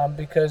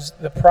 Because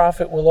the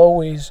prophet will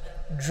always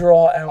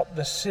draw out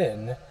the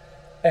sin,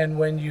 and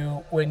when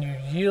you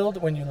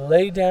yield, when you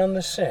lay down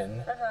the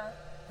sin,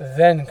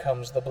 then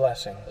comes the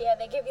blessing. Yeah,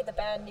 they give you the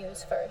bad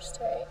news first,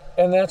 right?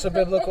 And that's a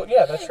biblical,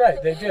 yeah, that's right,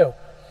 they do.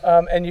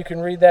 And you can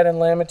read that in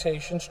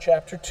Lamentations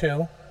chapter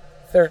 2,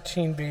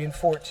 13b and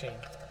 14.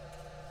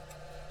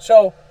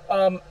 So,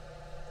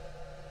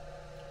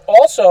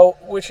 also,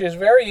 which is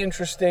very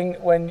interesting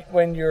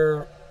when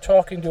you're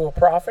talking to a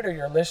prophet or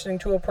you're listening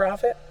to a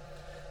prophet,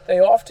 they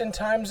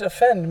oftentimes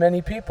offend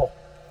many people.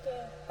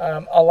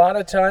 Yeah. A lot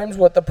of times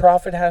what the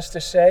prophet has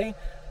to say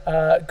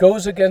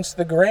goes against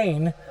the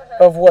grain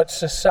of what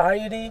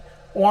society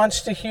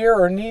wants to hear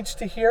or needs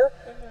to hear,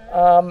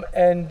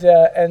 and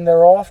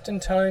they're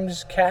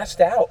oftentimes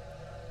cast out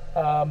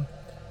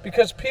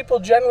because people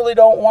generally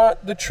don't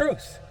want the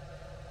truth.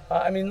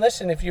 I mean,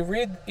 listen, if you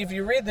read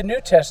the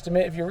New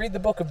Testament, if you read the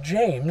book of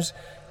James,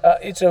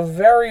 it's a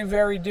very,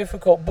 very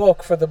difficult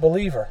book for the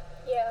believer.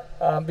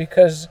 Yeah.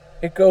 Because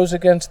it goes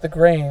against the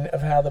grain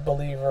of how the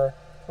believer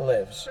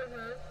lives.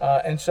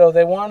 And so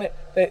they want it.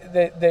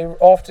 They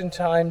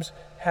oftentimes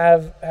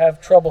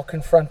have trouble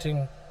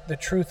confronting the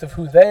truth of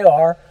who they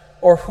are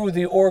or who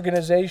the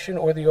organization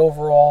or the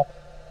overall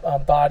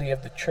body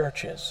of the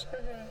church is.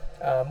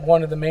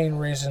 One of the main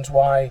reasons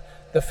why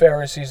the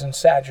Pharisees and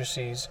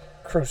Sadducees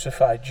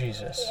crucified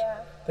Jesus.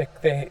 Yeah.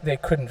 They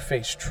couldn't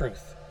face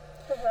truth.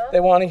 They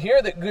want to hear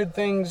that good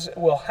things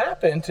will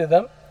happen to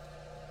them,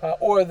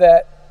 or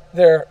that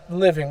they're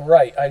living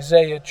right.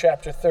 Isaiah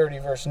chapter 30,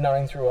 verse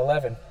 9 through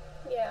 11.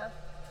 Yeah.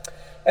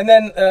 And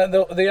then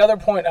the other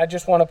point I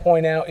just want to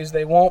point out is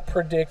they won't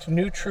predict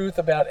new truth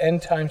about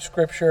end-time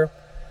scripture,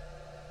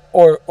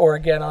 or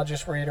again, I'll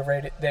just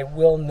reiterate it, they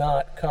will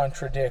not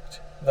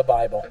contradict the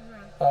Bible.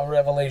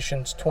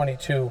 Revelations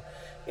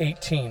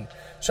 22:18.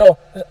 So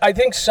I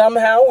think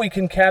somehow we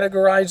can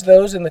categorize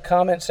those in the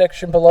comment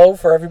section below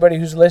for everybody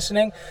who's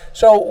listening.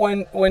 So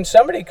when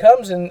somebody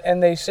comes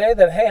and they say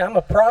that, hey, I'm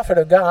a prophet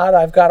of God,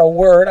 I've got a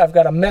word, I've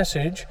got a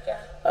message,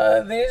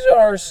 these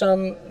are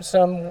some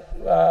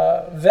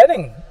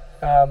vetting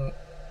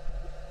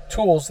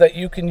tools that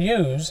you can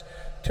use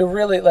to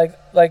really,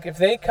 like if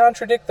they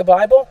contradict the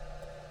Bible,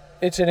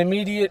 it's an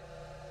immediate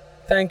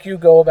thank you,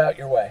 go about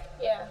your way.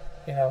 Yeah.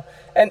 You know,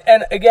 and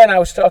again, I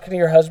was talking to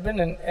your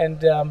husband,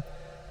 and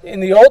in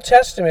the Old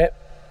Testament,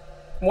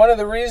 one of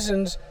the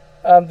reasons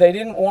they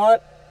didn't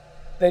want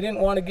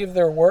to give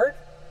their word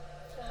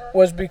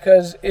was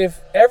because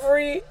if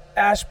every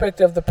aspect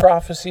of the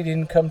prophecy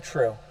didn't come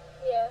true,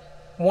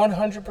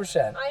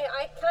 100%,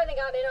 I kind of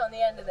got in on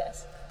the end of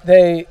this.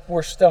 they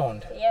were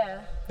stoned.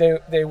 Yeah.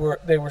 They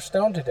were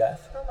stoned to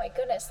death. Oh my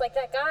goodness! Like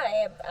that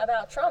guy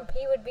about Trump,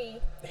 he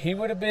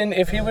would have been,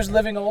 if he was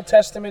living Old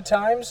Testament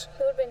times,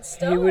 been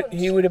stoned.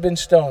 He would have been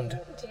stoned.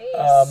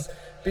 Jeez.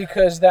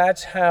 Because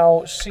that's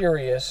how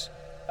serious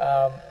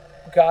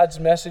God's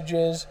message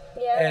is.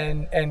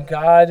 Yeah. And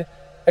God,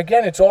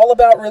 again, it's all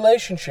about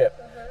relationship.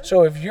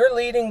 So if you're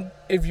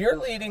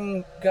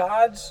leading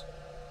God's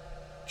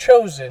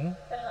chosen,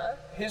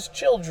 his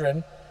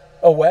children,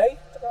 away,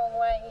 the wrong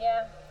way,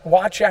 yeah.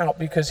 Watch out,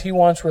 because he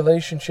wants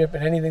relationship,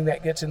 and anything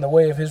that gets in the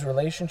way of his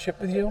relationship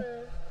with you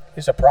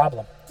is a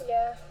problem.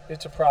 Yeah.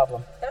 It's a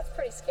problem. That's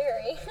pretty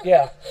scary.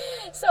 Yeah.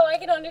 So I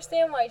can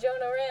understand why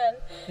Jonah ran.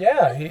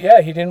 Yeah,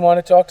 he didn't want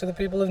to talk to the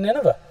people of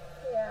Nineveh.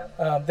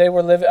 Yeah. They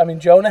were living. I mean,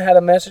 Jonah had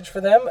a message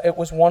for them. It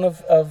was one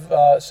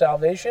of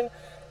salvation,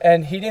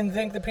 and he didn't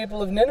think the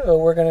people of Nineveh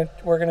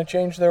were gonna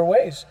change their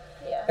ways.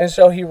 Yeah. And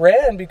so he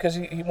ran because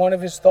he one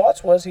of his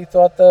thoughts was he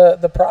thought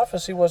the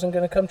prophecy wasn't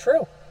going to come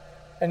true,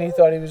 and he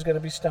thought he was going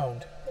to be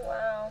stoned.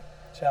 Wow.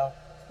 So,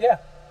 yeah.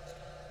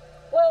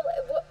 Well,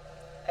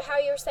 how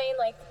you were saying,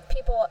 like,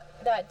 people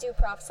that do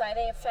prophesy,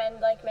 they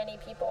offend, like, many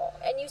people.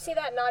 And you see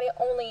that not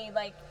only,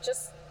 like,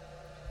 just,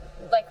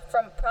 like,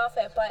 from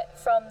prophet, but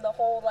from the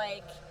whole,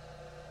 like,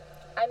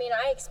 I mean,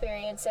 I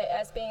experience it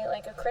as being,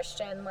 like, a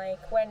Christian.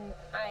 Like, when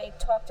I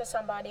talk to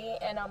somebody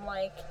and I'm,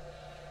 like,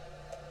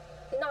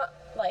 not,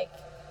 like,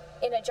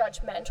 in a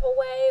judgmental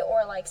way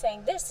or, like,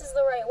 saying this is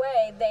the right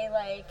way, they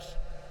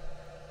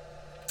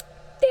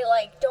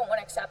don't want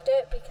to accept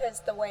it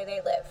because the way they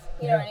live.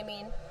 You know what I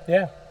mean?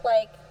 Yeah.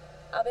 Like,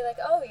 I'll be like,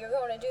 oh, you're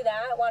going to do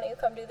that? Why don't you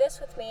come do this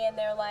with me? And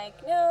they're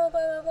like, no,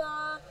 blah, blah,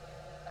 blah.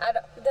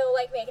 They'll,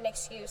 like, make an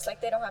excuse. Like,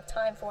 they don't have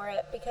time for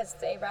it because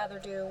they rather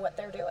do what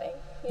they're doing.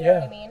 You know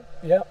what I mean?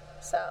 Yeah.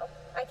 So,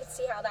 I can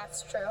see how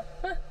that's true.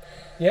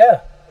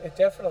 Yeah, it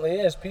definitely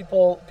is.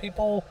 People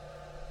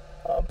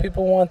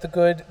want the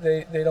good.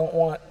 They don't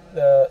want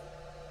the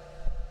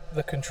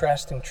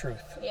contrasting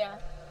truth. Yeah.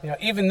 You know,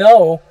 even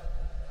though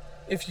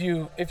if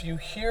you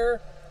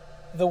hear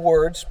the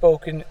word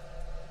spoken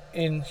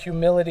in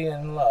humility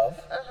and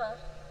love,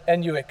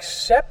 and you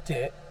accept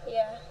it,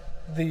 Yeah.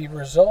 the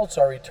results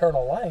are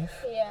eternal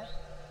life. Yeah.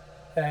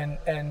 And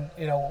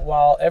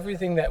while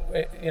everything that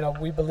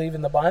we believe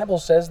in the Bible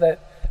says that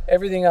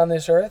everything on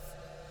this earth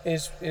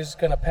is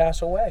going to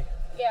pass away.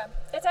 Yeah.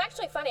 It's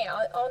actually funny.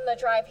 On the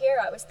drive here,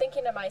 I was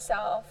thinking to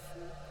myself,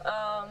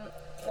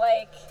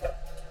 like,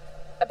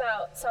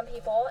 about some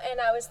people, and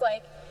I was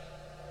like,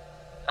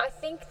 I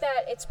think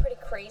that it's pretty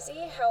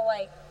crazy how,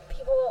 like,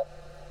 people,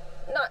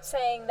 not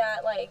saying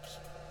that, like,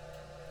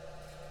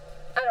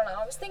 I don't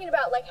know, I was thinking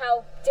about, like,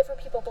 how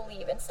different people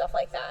believe and stuff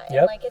like that. Yep.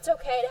 And, like, it's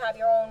okay to have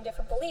your own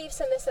different beliefs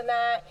and this and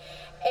that.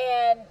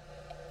 And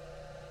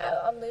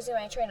I'm losing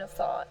my train of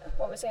thought.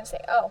 What was I going to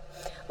say? Oh,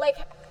 like,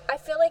 I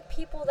feel like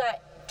people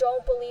that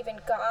don't believe in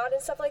God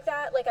and stuff like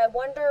that, like, I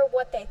wonder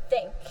what they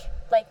think.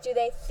 Like, do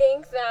they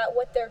think that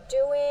what they're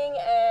doing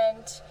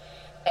and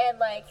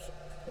like,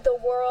 the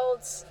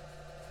world's,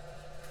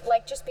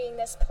 like, just being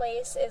this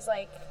place is,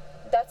 like,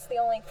 that's the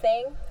only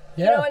thing?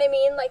 Yeah. You know what I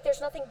mean? Like,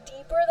 there's nothing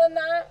deeper than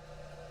that.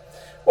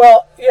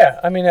 Well, yeah.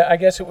 I mean, I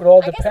guess it would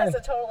all depend. I guess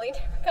that's a totally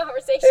different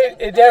conversation.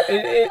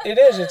 It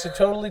is. It's a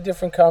totally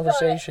different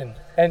conversation,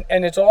 and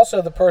it's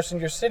also the person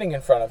you're sitting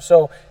in front of.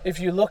 So if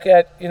you look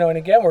at, and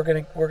again,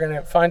 we're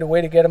gonna find a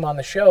way to get him on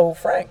the show,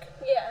 Frank.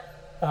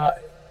 Yeah.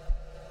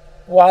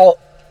 While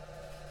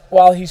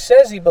he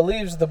says he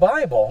believes the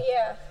Bible,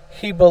 Yeah.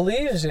 he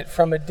believes it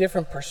from a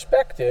different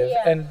perspective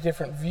Yeah. and a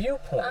different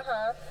viewpoint.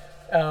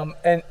 Uh-huh.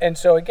 And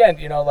so again,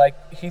 like,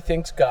 he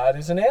thinks God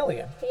is an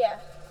alien, Yeah.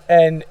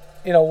 and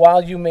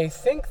while you may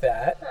think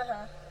that,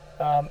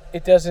 Uh-huh.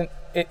 it doesn't.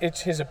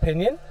 It's his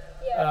opinion,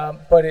 Yeah.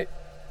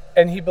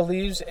 and he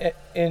believes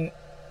in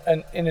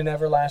an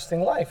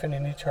everlasting life, in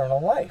an eternal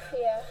life.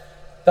 Yeah.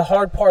 The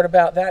hard part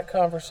about that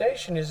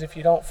conversation is if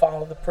you don't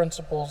follow the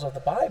principles of the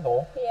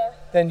Bible, Yeah.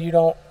 then you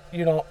don't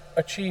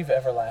achieve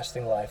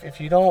everlasting life.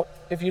 If you don't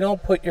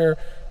put your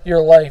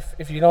life,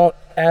 if you don't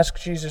ask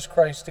Jesus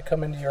Christ to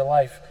come into your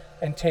life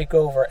and take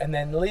over, and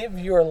then live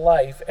your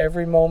life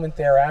every moment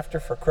thereafter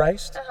for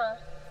Christ, Uh-huh.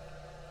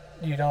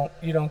 you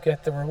don't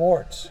get the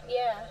rewards.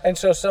 Yeah. And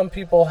so some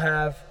people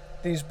have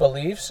these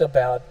beliefs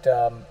about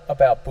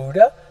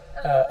Buddha,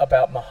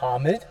 about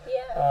Muhammad.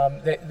 Yeah.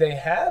 They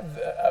have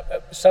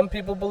some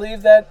people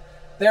believe that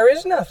there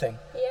is nothing,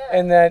 Yeah.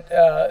 and that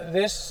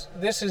this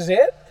is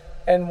it.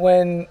 And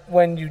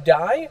when you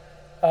die,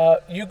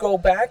 you go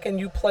back and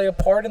you play a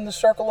part in the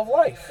circle of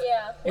life.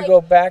 Yeah. You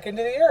go back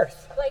into the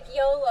earth. Like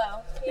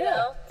YOLO, you Yeah.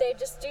 know? They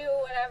just do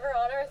whatever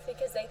on earth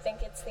because they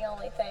think it's the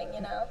only thing,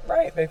 you know?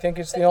 Right. They think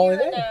it's The the only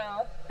here and thing.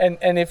 now.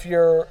 And if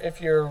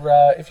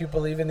you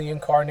believe in the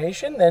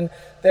incarnation, then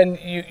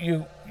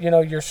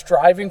you're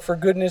striving for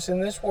goodness in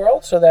this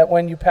world, so that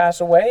when you pass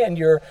away and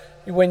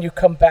when you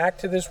come back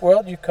to this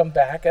world, you come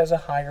back as a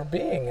higher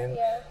being and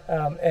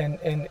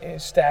Yeah.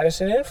 status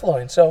and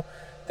influence. So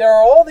there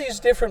are all these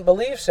different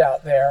beliefs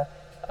out there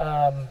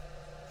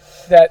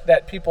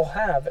that people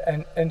have,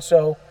 and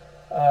so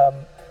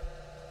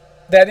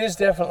that is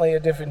definitely a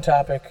different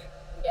topic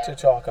Yeah. to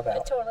talk I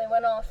about. totally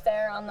went off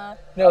there on the.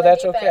 No, on the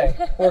that's deep okay.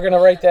 end. We're going to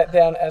write that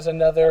down as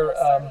another.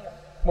 Sorry.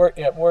 We're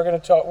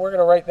going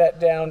to write that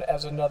down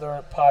as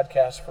another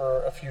podcast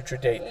for a future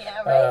date.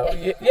 Yeah,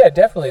 right. Yeah,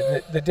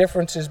 definitely. The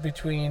differences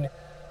between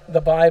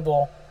the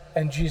Bible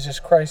and Jesus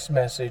Christ's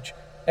message,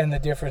 and the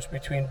difference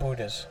between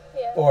Buddha's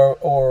Yeah.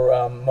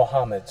 or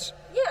Muhammad's.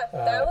 Yeah,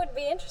 that would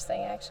be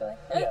interesting, actually.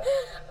 Yeah.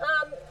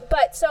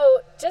 But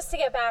so, just to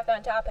get back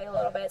on topic a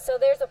little bit, so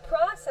there's a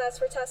process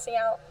for testing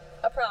out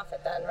a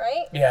prophet, then,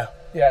 right? Yeah,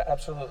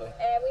 absolutely.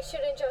 And we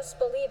shouldn't just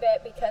believe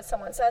it because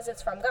someone says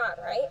it's from God,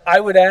 right? I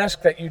would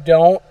ask that you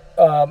don't.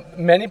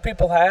 Many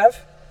people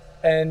have,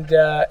 and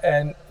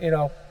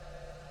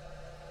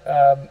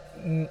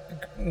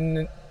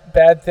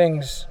bad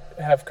things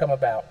have come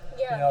about.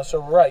 Yeah.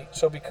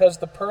 So because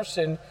the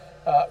person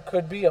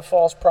could be a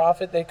false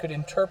prophet, they could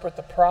interpret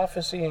the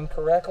prophecy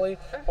incorrectly,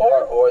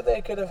 or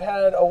they could have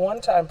had a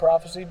one-time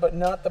prophecy but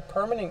not the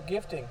permanent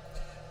gifting.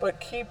 But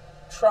keep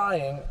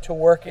trying to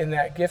work in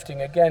that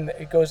gifting. Again,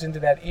 it goes into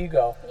that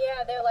ego.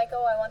 Yeah, they're like,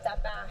 oh, I want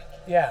that back.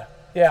 Yeah.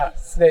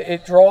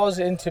 It draws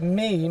into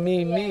me,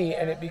 Yeah.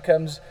 and it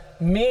becomes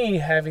me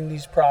having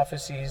these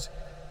prophecies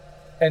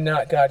and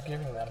not God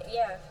giving them.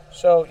 Yeah.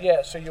 So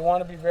you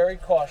want to be very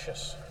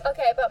cautious.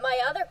 Okay, but my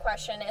other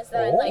question is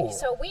then, Ooh.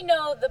 so we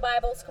know the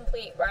Bible's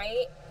complete,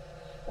 right?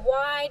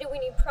 Why do we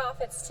need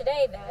prophets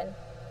today then,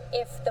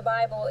 if the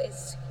Bible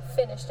is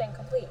finished and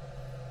complete?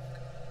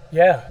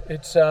 Yeah,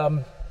 it's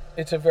a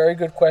very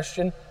good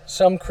question.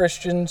 Some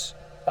Christians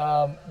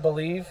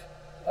believe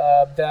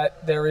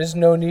that there is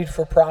no need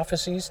for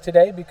prophecies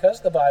today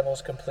because the Bible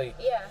is complete.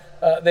 Yeah.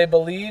 They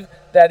believe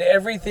that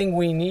everything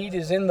we need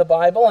is in the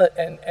Bible,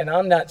 and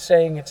I'm not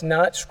saying it's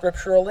not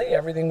scripturally.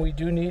 Everything we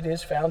do need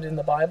is found in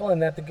the Bible,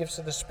 and that the gifts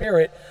of the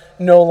Spirit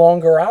no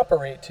longer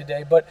operate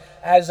today. But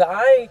as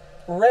I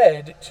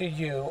read to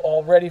you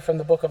already from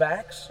the book of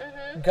Acts,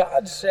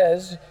 God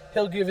says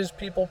He'll give His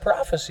people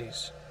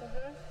prophecies.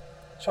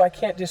 So I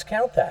can't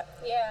discount that.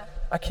 Yeah.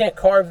 I can't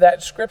carve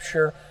that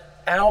scripture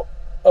out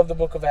of the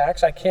book of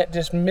Acts. I can't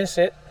dismiss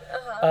it.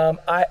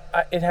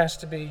 It has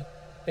to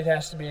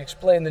be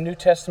explained. The New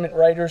Testament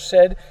writers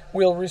said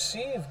we'll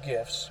receive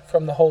gifts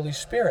from the Holy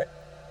Spirit.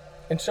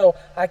 And so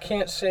I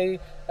can't say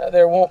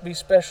there won't be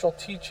special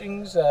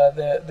teachings,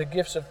 the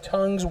gifts of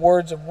tongues,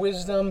 words of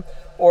wisdom,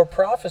 or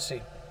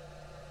prophecy.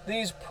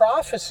 These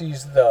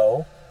prophecies,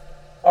 though,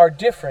 are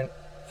different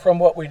from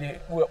what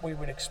we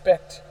would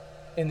expect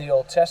in the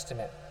Old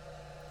Testament.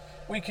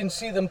 We can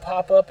see them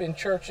pop up in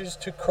churches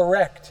to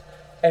correct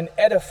and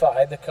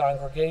edify the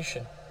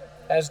congregation,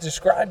 as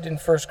described in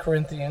 1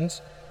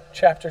 Corinthians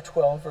chapter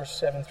 12, verse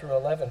 7 through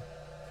 11.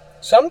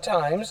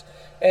 Sometimes,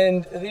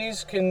 and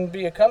these can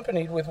be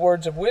accompanied with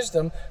words of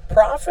wisdom,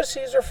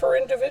 prophecies are for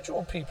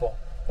individual people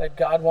that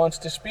God wants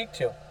to speak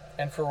to.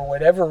 And for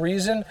whatever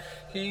reason,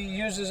 he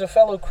uses a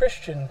fellow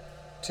Christian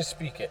to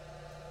speak it.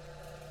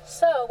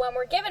 So, when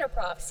we're given a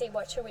prophecy,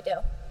 what should we do?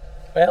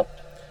 Well,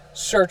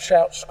 search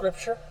out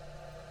Scripture.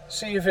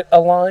 See if it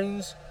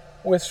aligns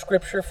with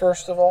Scripture,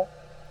 first of all.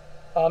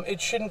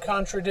 It shouldn't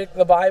contradict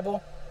the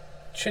Bible.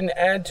 It shouldn't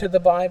add to the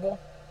Bible.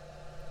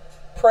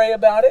 Pray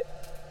about it.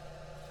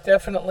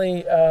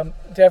 Definitely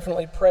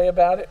pray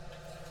about it.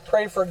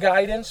 Pray for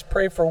guidance.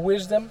 Pray for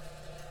wisdom.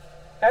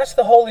 Ask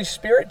the Holy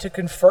Spirit to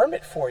confirm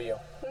it for you.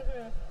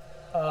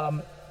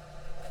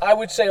 I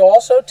would say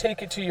also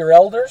take it to your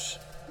elders.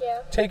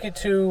 Yeah. Take it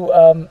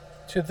to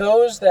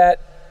those that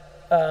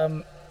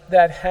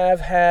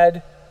have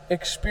had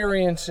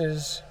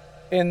experiences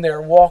in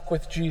their walk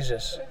with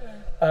Jesus.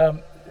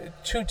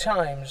 2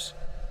 times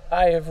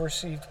I have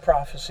received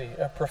prophecy,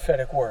 a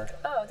prophetic word.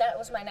 Oh, that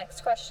was my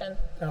next question.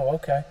 Oh,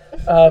 okay.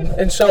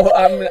 And so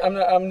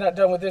I'm not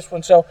done with this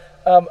one. So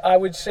I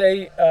would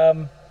say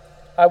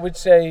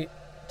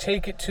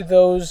take it to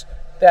those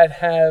that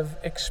have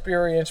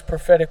experienced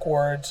prophetic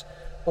words.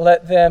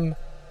 Let them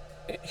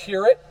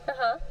hear it.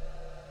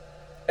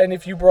 And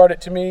if you brought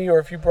it to me, or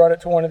if you brought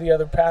it to one of the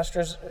other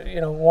pastors,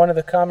 one of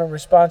the common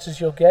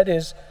responses you'll get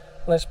is,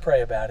 let's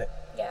pray about it.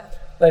 Yeah.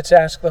 Let's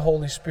ask the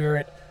Holy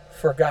Spirit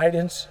for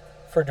guidance,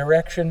 for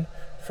direction,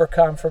 for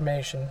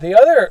confirmation. The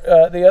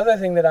other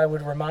thing that I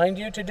would remind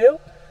you to do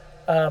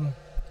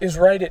is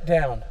write it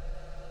down.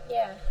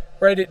 Yeah.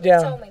 Write it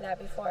down. You told me that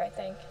before, I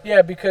think.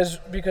 Yeah, because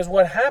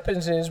what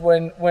happens is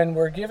when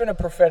we're given a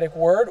prophetic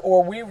word,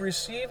 or we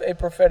receive a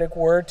prophetic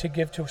word to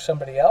give to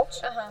somebody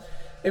else,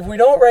 if we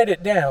don't write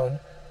it down,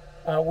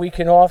 we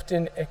can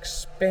often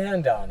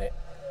expand on it.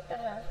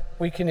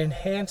 We can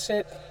enhance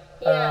it.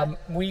 Yeah.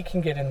 We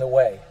can get in the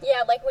way.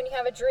 Yeah, like when you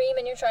have a dream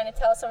and you're trying to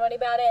tell somebody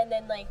about it, and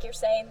then like you're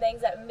saying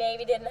things that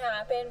maybe didn't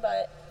happen,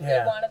 but you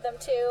wanted them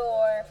to,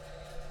 or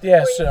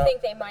you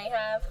think they might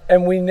have.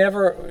 And we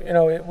never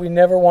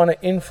want to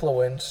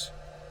influence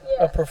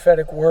a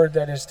prophetic word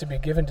that is to be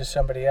given to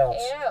somebody else.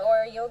 Yeah,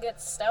 or you'll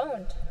get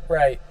stoned.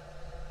 Right.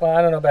 Well,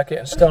 I don't know about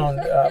getting stoned.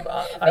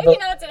 Maybe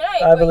not today.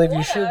 I believe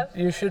you should.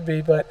 You should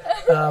be, but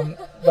I'm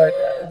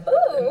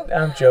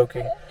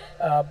joking.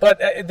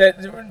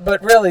 But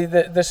really,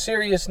 the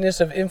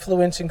seriousness of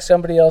influencing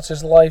somebody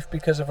else's life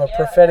because of a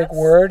prophetic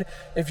word,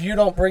 if you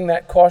don't bring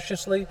that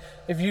cautiously,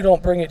 if you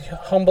don't bring it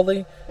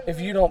humbly, if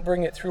you don't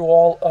bring it through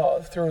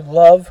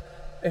love,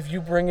 if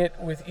you bring it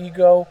with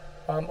ego,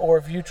 or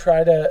if you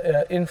try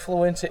to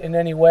influence it in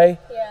any way,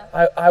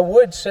 I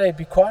would say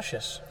be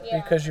cautious,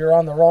 because you're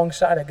on the wrong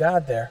side of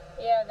God there.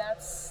 Yeah,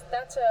 that's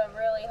a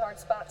really hard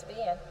spot to be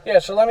in. Yeah,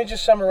 so let me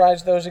just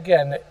summarize those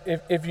again.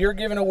 If you're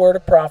given a word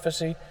of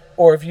prophecy,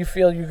 or if you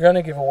feel you're going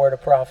to give a word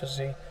of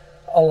prophecy,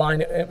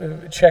 align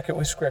it, check it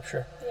with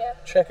Scripture. Yeah.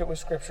 Check it with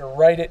Scripture.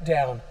 Write it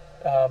down.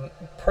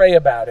 Pray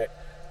about it.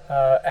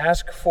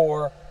 Ask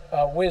for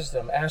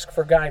wisdom. Ask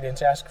for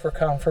guidance. Ask for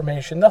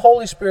confirmation. The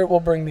Holy Spirit will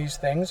bring these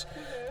things.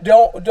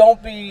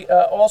 Don't be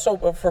also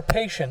for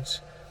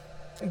patience.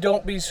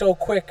 Don't be so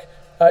quick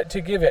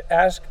to give it.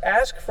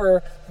 Ask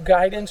for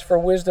guidance, for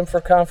wisdom,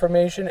 for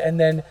confirmation, and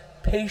then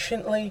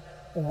patiently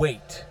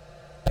wait.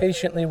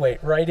 Patiently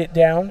wait. Write it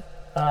down.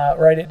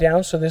 Write it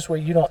down so this way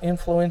you don't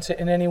influence it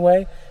in any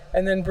way,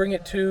 and then bring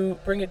it to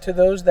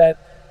those that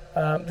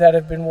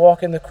have been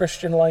walking the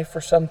Christian life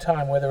for some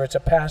time, whether it's a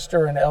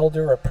pastor, an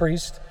elder, a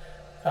priest,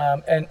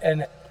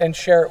 and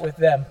share it with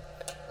them,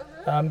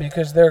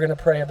 because they're going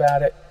to pray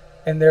about it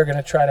and they're going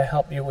to try to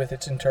help you with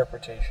its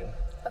interpretation.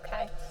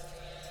 Okay,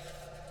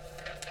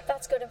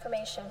 that's good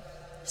information.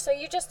 So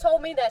you just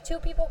told me that 2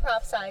 people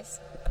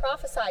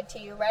prophesied to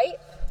you, right?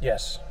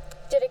 Yes.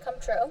 Did it come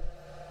true?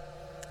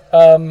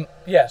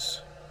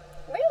 Yes.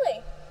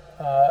 Really?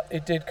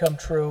 It did come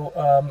true.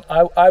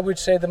 I would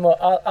say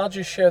I'll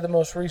just share the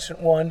most recent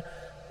one.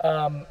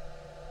 It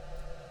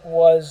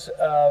was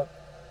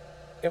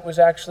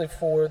actually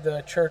for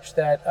the church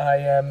that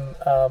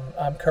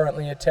I'm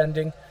currently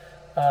attending.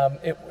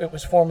 It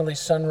was formerly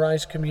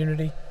Sunrise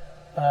Community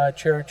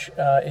Church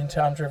in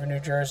Toms River,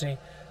 New Jersey,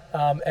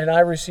 and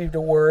I received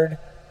a word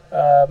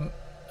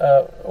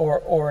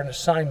or an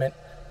assignment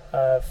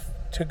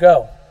to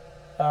go.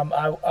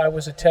 I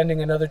was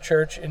attending another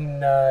church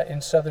in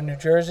southern New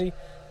Jersey,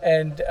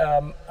 And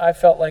I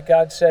felt like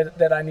God said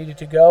that I needed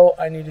to go.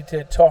 I needed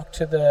to talk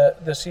to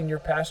the senior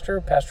pastor,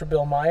 Pastor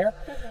Bill Meyer,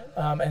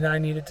 and I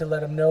needed to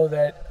let him know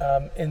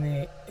that in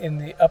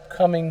an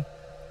upcoming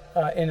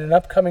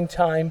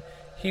time,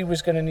 he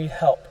was going to need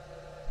help.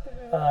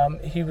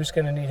 He was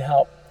going to need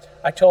help.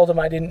 I told him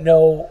I didn't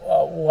know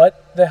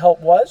what the help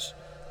was.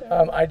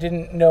 I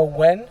didn't know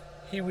when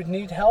he would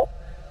need help.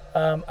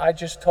 I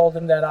just told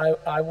him that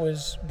I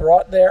was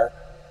brought there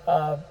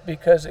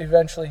because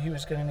eventually he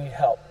was going to need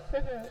help.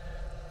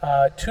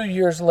 2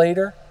 years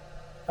later,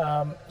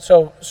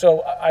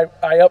 so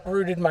I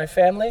uprooted my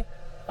family,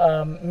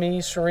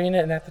 me, Serena,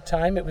 and at the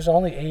time it was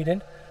only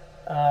Aiden.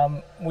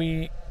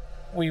 We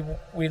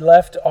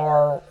left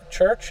our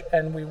church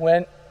and we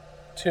went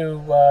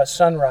to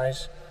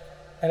Sunrise,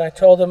 and I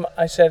told him,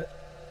 I said,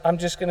 I'm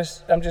just gonna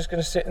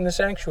sit in the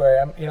sanctuary.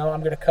 I'm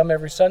gonna come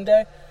every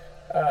Sunday,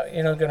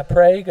 gonna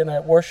pray,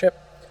 gonna worship,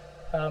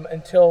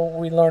 until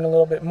we learn a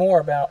little bit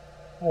more about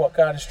what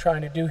God is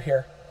trying to do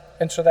here.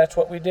 And so that's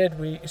what we did.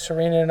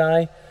 Serena and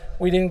I,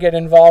 we didn't get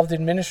involved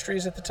in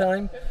ministries at the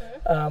time.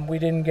 We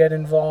didn't get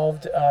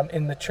involved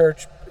in the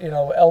church,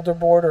 elder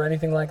board or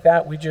anything like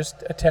that. We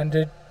just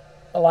attended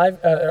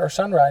or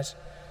Sunrise.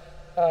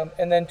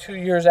 And then 2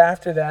 years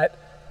after that,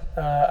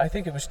 I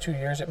think it was 2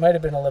 years. It might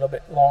have been a little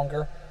bit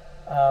longer.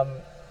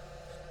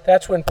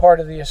 That's when part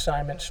of the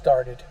assignment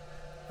started.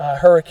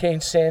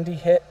 Hurricane Sandy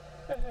hit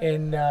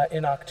in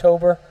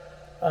October,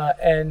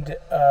 and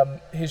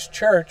his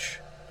church,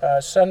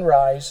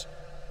 Sunrise,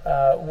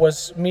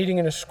 was meeting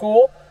in a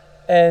school,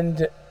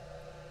 and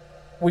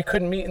we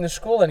couldn't meet in the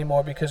school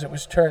anymore because it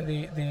was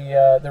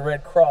the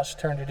Red Cross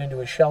turned it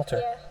into a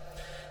shelter. Yeah.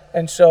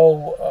 And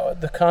so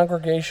the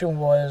congregation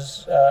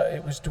was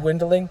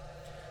dwindling,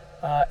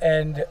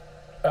 and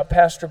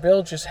Pastor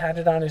Bill just had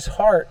it on his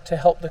heart to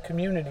help the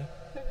community.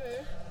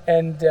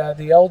 And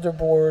the elder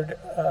board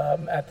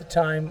at the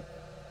time,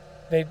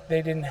 they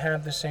didn't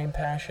have the same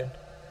passion.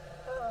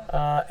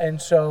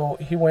 And so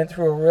he went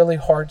through a really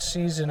hard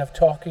season of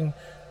talking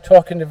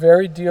to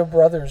very dear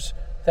brothers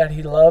that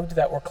he loved,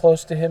 that were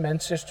close to him, and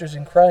sisters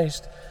in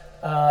Christ.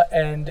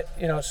 And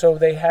so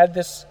they had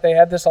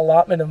this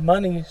allotment of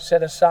money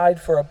set aside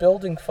for a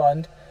building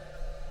fund.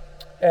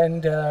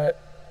 And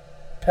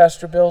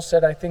Pastor Bill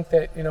said, I think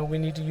that we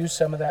need to use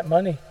some of that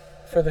money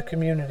for the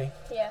community.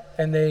 Yeah.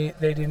 And they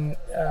didn't.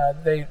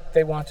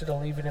 They wanted to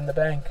leave it in the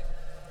bank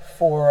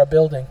for a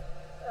building.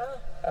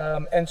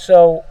 And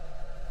so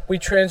we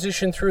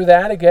transitioned through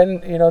that. Again,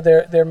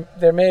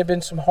 there may have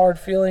been some hard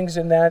feelings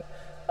in that,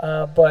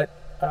 but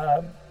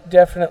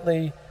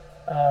definitely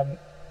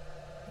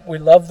we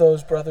love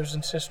those brothers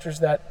and sisters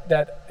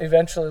that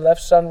eventually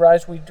left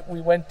Sunrise.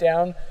 We went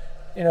down,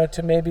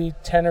 to maybe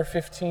 10 or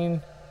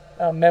 15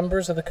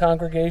 members of the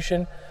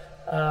congregation,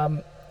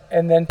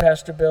 and then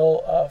Pastor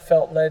Bill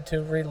felt led to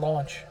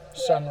relaunch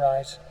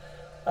Sunrise.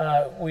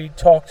 We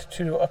talked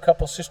to a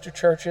couple sister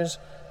churches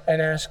and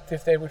asked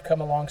if they would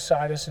come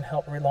alongside us and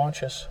help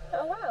relaunch us.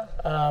 Oh,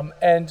 wow.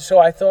 And so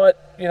I thought,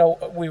 we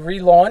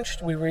relaunched.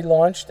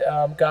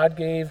 God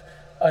gave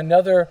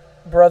another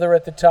brother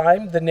at the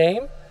time the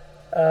name,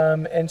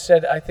 and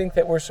said, I think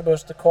that we're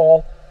supposed to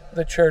call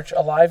the church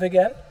Alive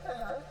Again.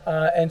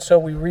 And so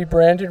we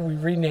rebranded, we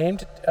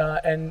renamed,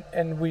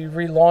 and we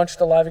relaunched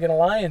Alive Again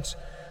Alliance.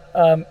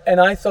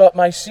 And I thought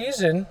my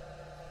season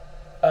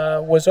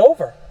was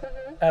over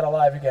at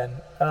Alive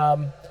Again.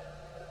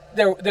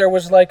 There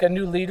was like a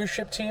new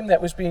leadership team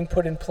that was being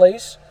put in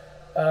place,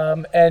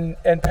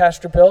 and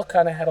Pastor Bill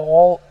kind of had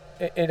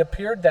it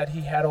appeared that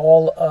he had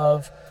all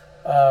of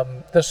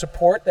the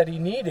support that he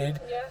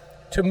needed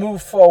to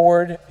move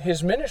forward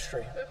his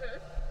ministry.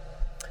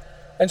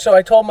 And so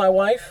I told my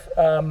wife,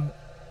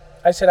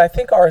 I said, I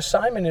think our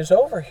assignment is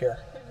over here.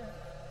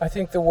 I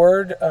think the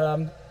word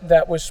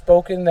that was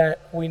spoken that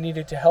we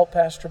needed to help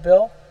Pastor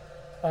Bill,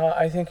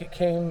 I think it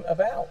came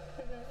about.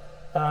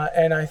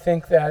 And I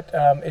think that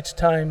it's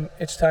time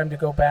to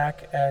go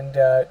back and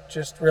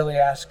just really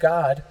ask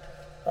God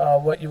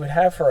what you would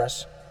have for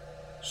us.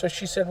 So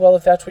she said, well,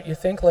 if that's what you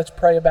think, let's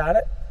pray about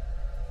it.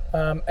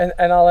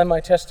 And I'll end my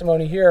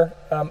testimony here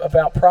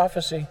about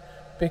prophecy,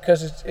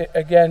 because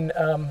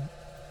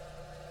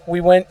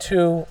we went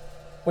to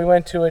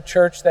a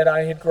church that I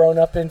had grown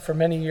up in for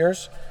many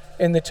years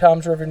in the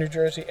Toms River, New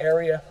Jersey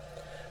area,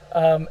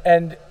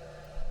 and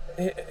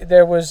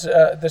there was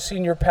the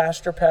senior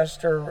pastor,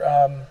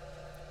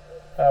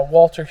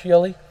 Walter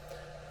Healy,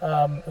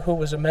 who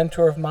was a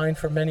mentor of mine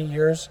for many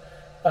years.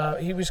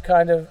 He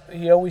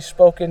always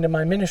spoke into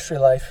my ministry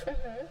life.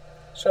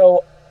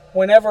 So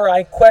whenever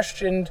I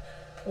questioned,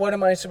 what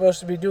am I supposed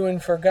to be doing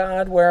for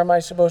God? Where am I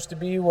supposed to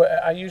be?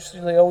 I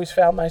usually always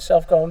found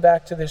myself going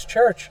back to this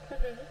church,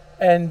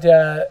 and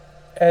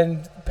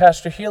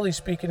Pastor Healy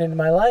speaking into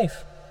my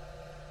life.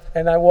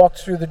 And I walked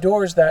through the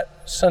doors that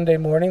Sunday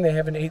morning. They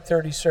have an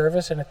 8:30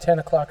 service and a 10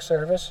 o'clock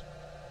service,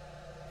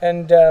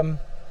 and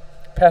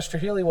Pastor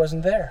Healy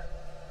wasn't there.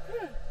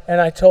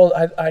 And I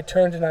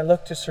turned and I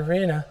looked to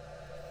Serena,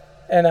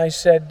 and I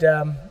said,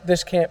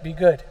 this can't be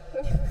good.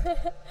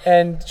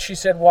 And she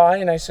said, why?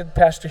 And I said,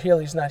 Pastor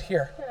Healy's not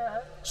here.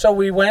 So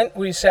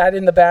we sat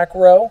in the back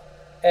row,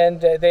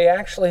 and they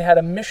actually had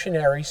a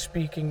missionary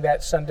speaking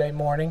that Sunday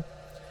morning.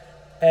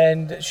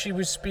 And she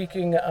was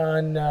speaking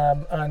on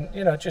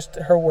just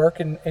her work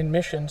in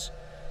missions.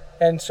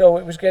 And so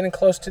it was getting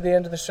close to the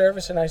end of the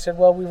service, and I said,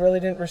 well, we really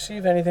didn't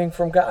receive anything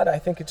from God. I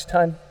think it's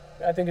time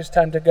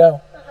to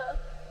go.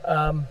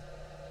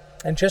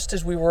 And just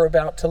as we were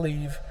about to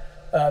leave,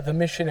 the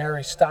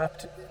missionary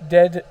stopped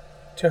dead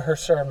to her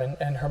sermon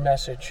and her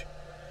message.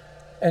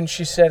 And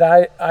she said,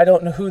 I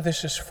don't know who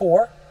this is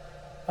for.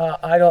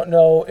 I don't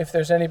know if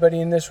there's anybody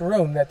in this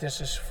room that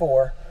this is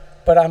for,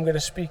 but I'm going to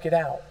speak it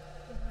out.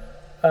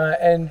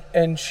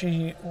 And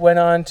she went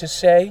on to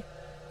say,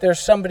 there's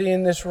somebody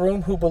in this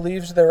room who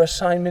believes their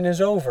assignment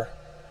is over,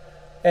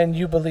 and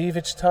you believe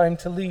it's time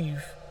to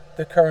leave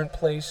the current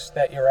place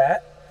that you're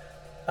at,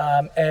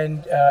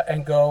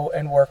 and go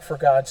and work for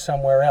God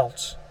somewhere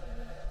else.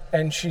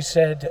 And she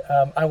said,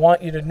 I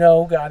want you to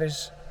know God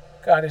is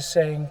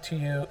saying to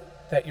you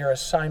that your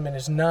assignment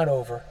is not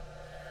over.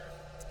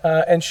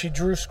 And she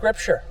drew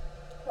scripture.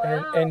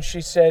 Wow. And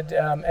she said,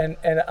 and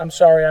I'm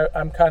sorry,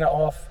 I'm kind of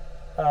off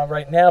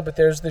right now, but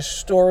there's this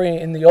story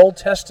in the Old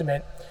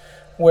Testament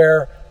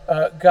where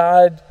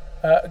God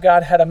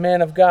had a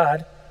man of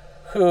God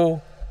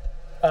who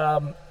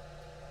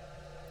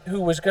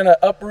was going to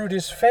uproot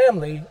his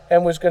family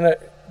and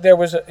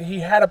he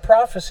had a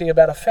prophecy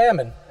about a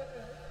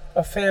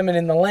famine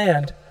in the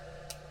land,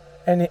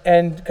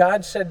 and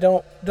God said,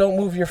 don't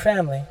move your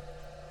family,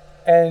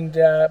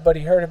 but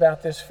he heard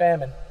about this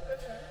famine,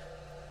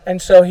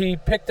 and so he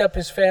picked up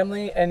his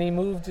family and he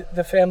moved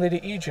the family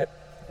to Egypt,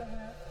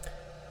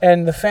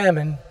 and the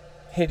famine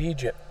hit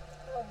Egypt.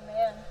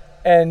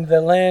 And the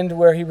land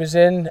where he was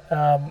in,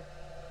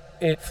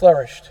 it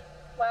flourished.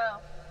 Wow.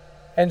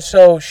 And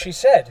so she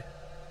said,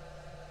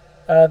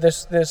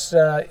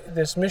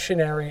 this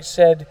missionary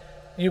said,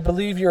 you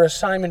believe your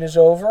assignment is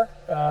over,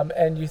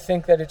 and you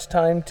think that it's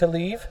time to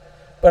leave,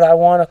 but I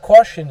want to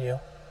caution you.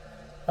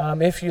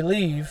 If you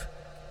leave,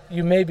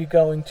 you may be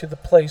going to the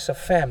place of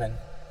famine.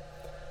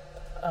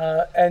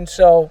 And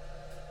so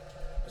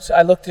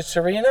I looked at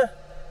Serena,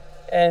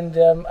 and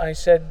I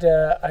said,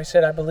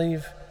 I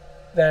believe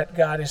that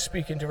God is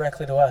speaking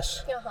directly to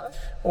us.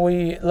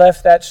 We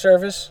left that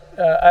service.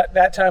 At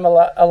that time,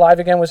 Alive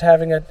Again was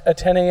having a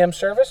 10 a.m.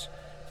 service,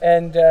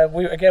 and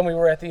we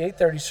were at the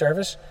 8:30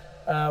 service.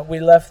 We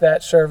left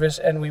that service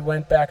and we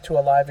went back to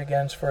Alive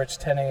Again's for its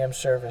 10 a.m.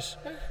 service.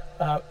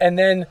 And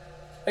then,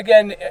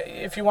 again,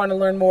 if you want to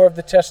learn more of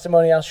the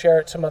testimony, I'll share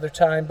it some other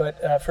time,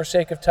 but for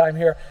sake of time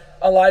here,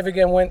 Alive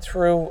Again went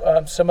through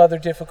some other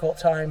difficult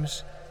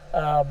times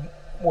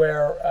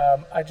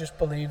where I just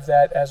believe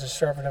that as a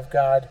servant of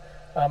God,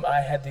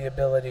 I had the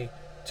ability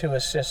to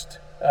assist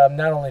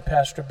not only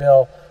Pastor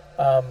Bill,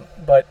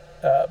 but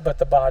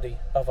the body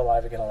of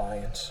Alive Again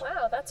Alliance.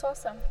 Wow, that's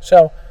awesome.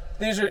 So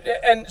these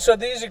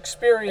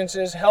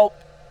experiences help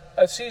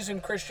a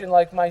seasoned Christian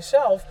like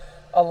myself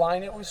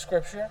align it with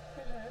Scripture,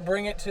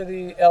 bring it to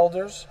the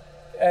elders,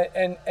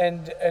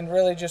 and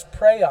really just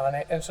pray on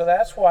it. And so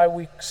that's why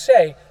we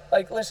say,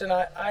 like, listen,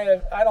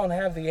 I don't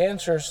have the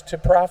answers to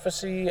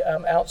prophecy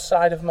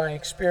outside of my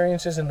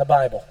experiences in the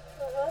Bible.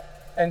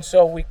 And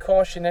so we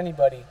caution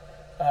anybody,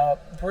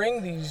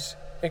 bring these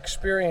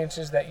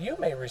experiences that you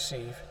may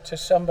receive to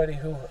somebody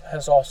who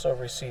has also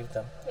received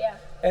them. Yeah.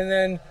 And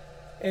then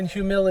in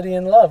humility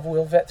and love,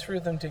 we'll vet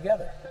through them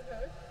together.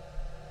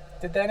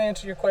 Did that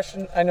answer your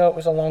question? I know it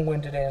was a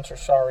long-winded answer,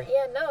 sorry.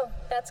 Yeah, no,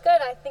 that's good.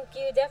 I think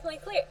you definitely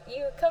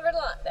you covered a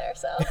lot there,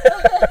 so.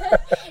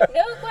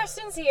 No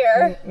questions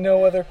here.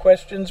 No other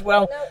questions?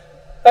 Well,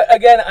 nope.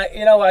 Again,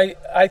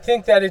 I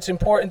think that it's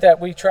important that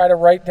we try to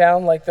write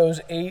down like those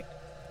eight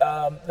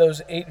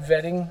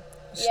vetting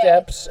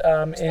steps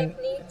in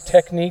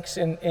techniques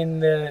in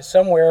the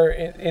somewhere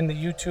in the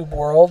YouTube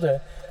world,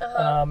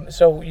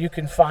 so you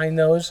can find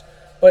those.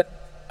 But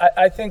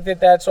I think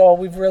that's all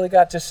we've really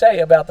got to say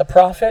about the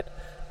prophet,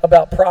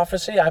 about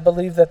prophecy. I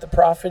believe that the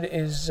prophet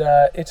is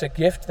it's a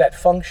gift that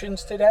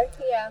functions today,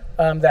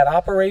 that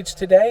operates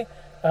today.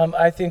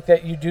 I think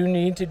that you do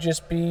need to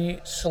just be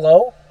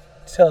slow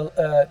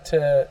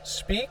to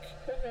speak,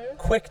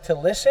 quick to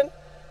listen.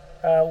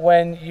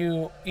 When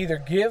you either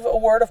give a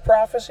word of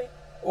prophecy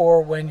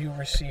or when you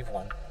receive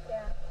one.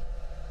 Yeah.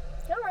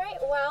 All right.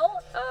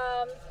 Well,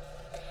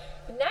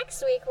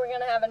 next week we're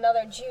gonna have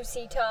another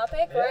juicy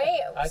topic, right?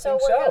 I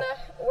think so.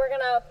 We're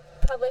gonna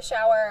publish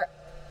our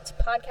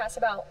podcast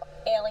about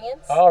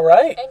aliens. All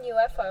right. And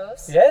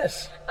UFOs.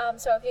 Yes.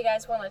 So if you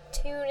guys want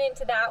to tune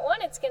into that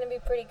one, it's gonna be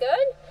pretty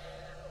good.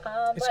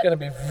 It's going to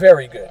be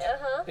very good.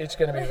 It's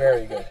going to be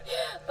very good.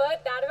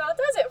 But that about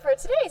does it for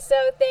today. So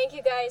thank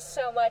you guys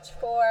so much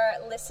for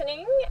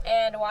listening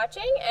and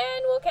watching,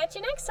 and we'll catch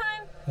you next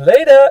time.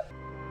 Later.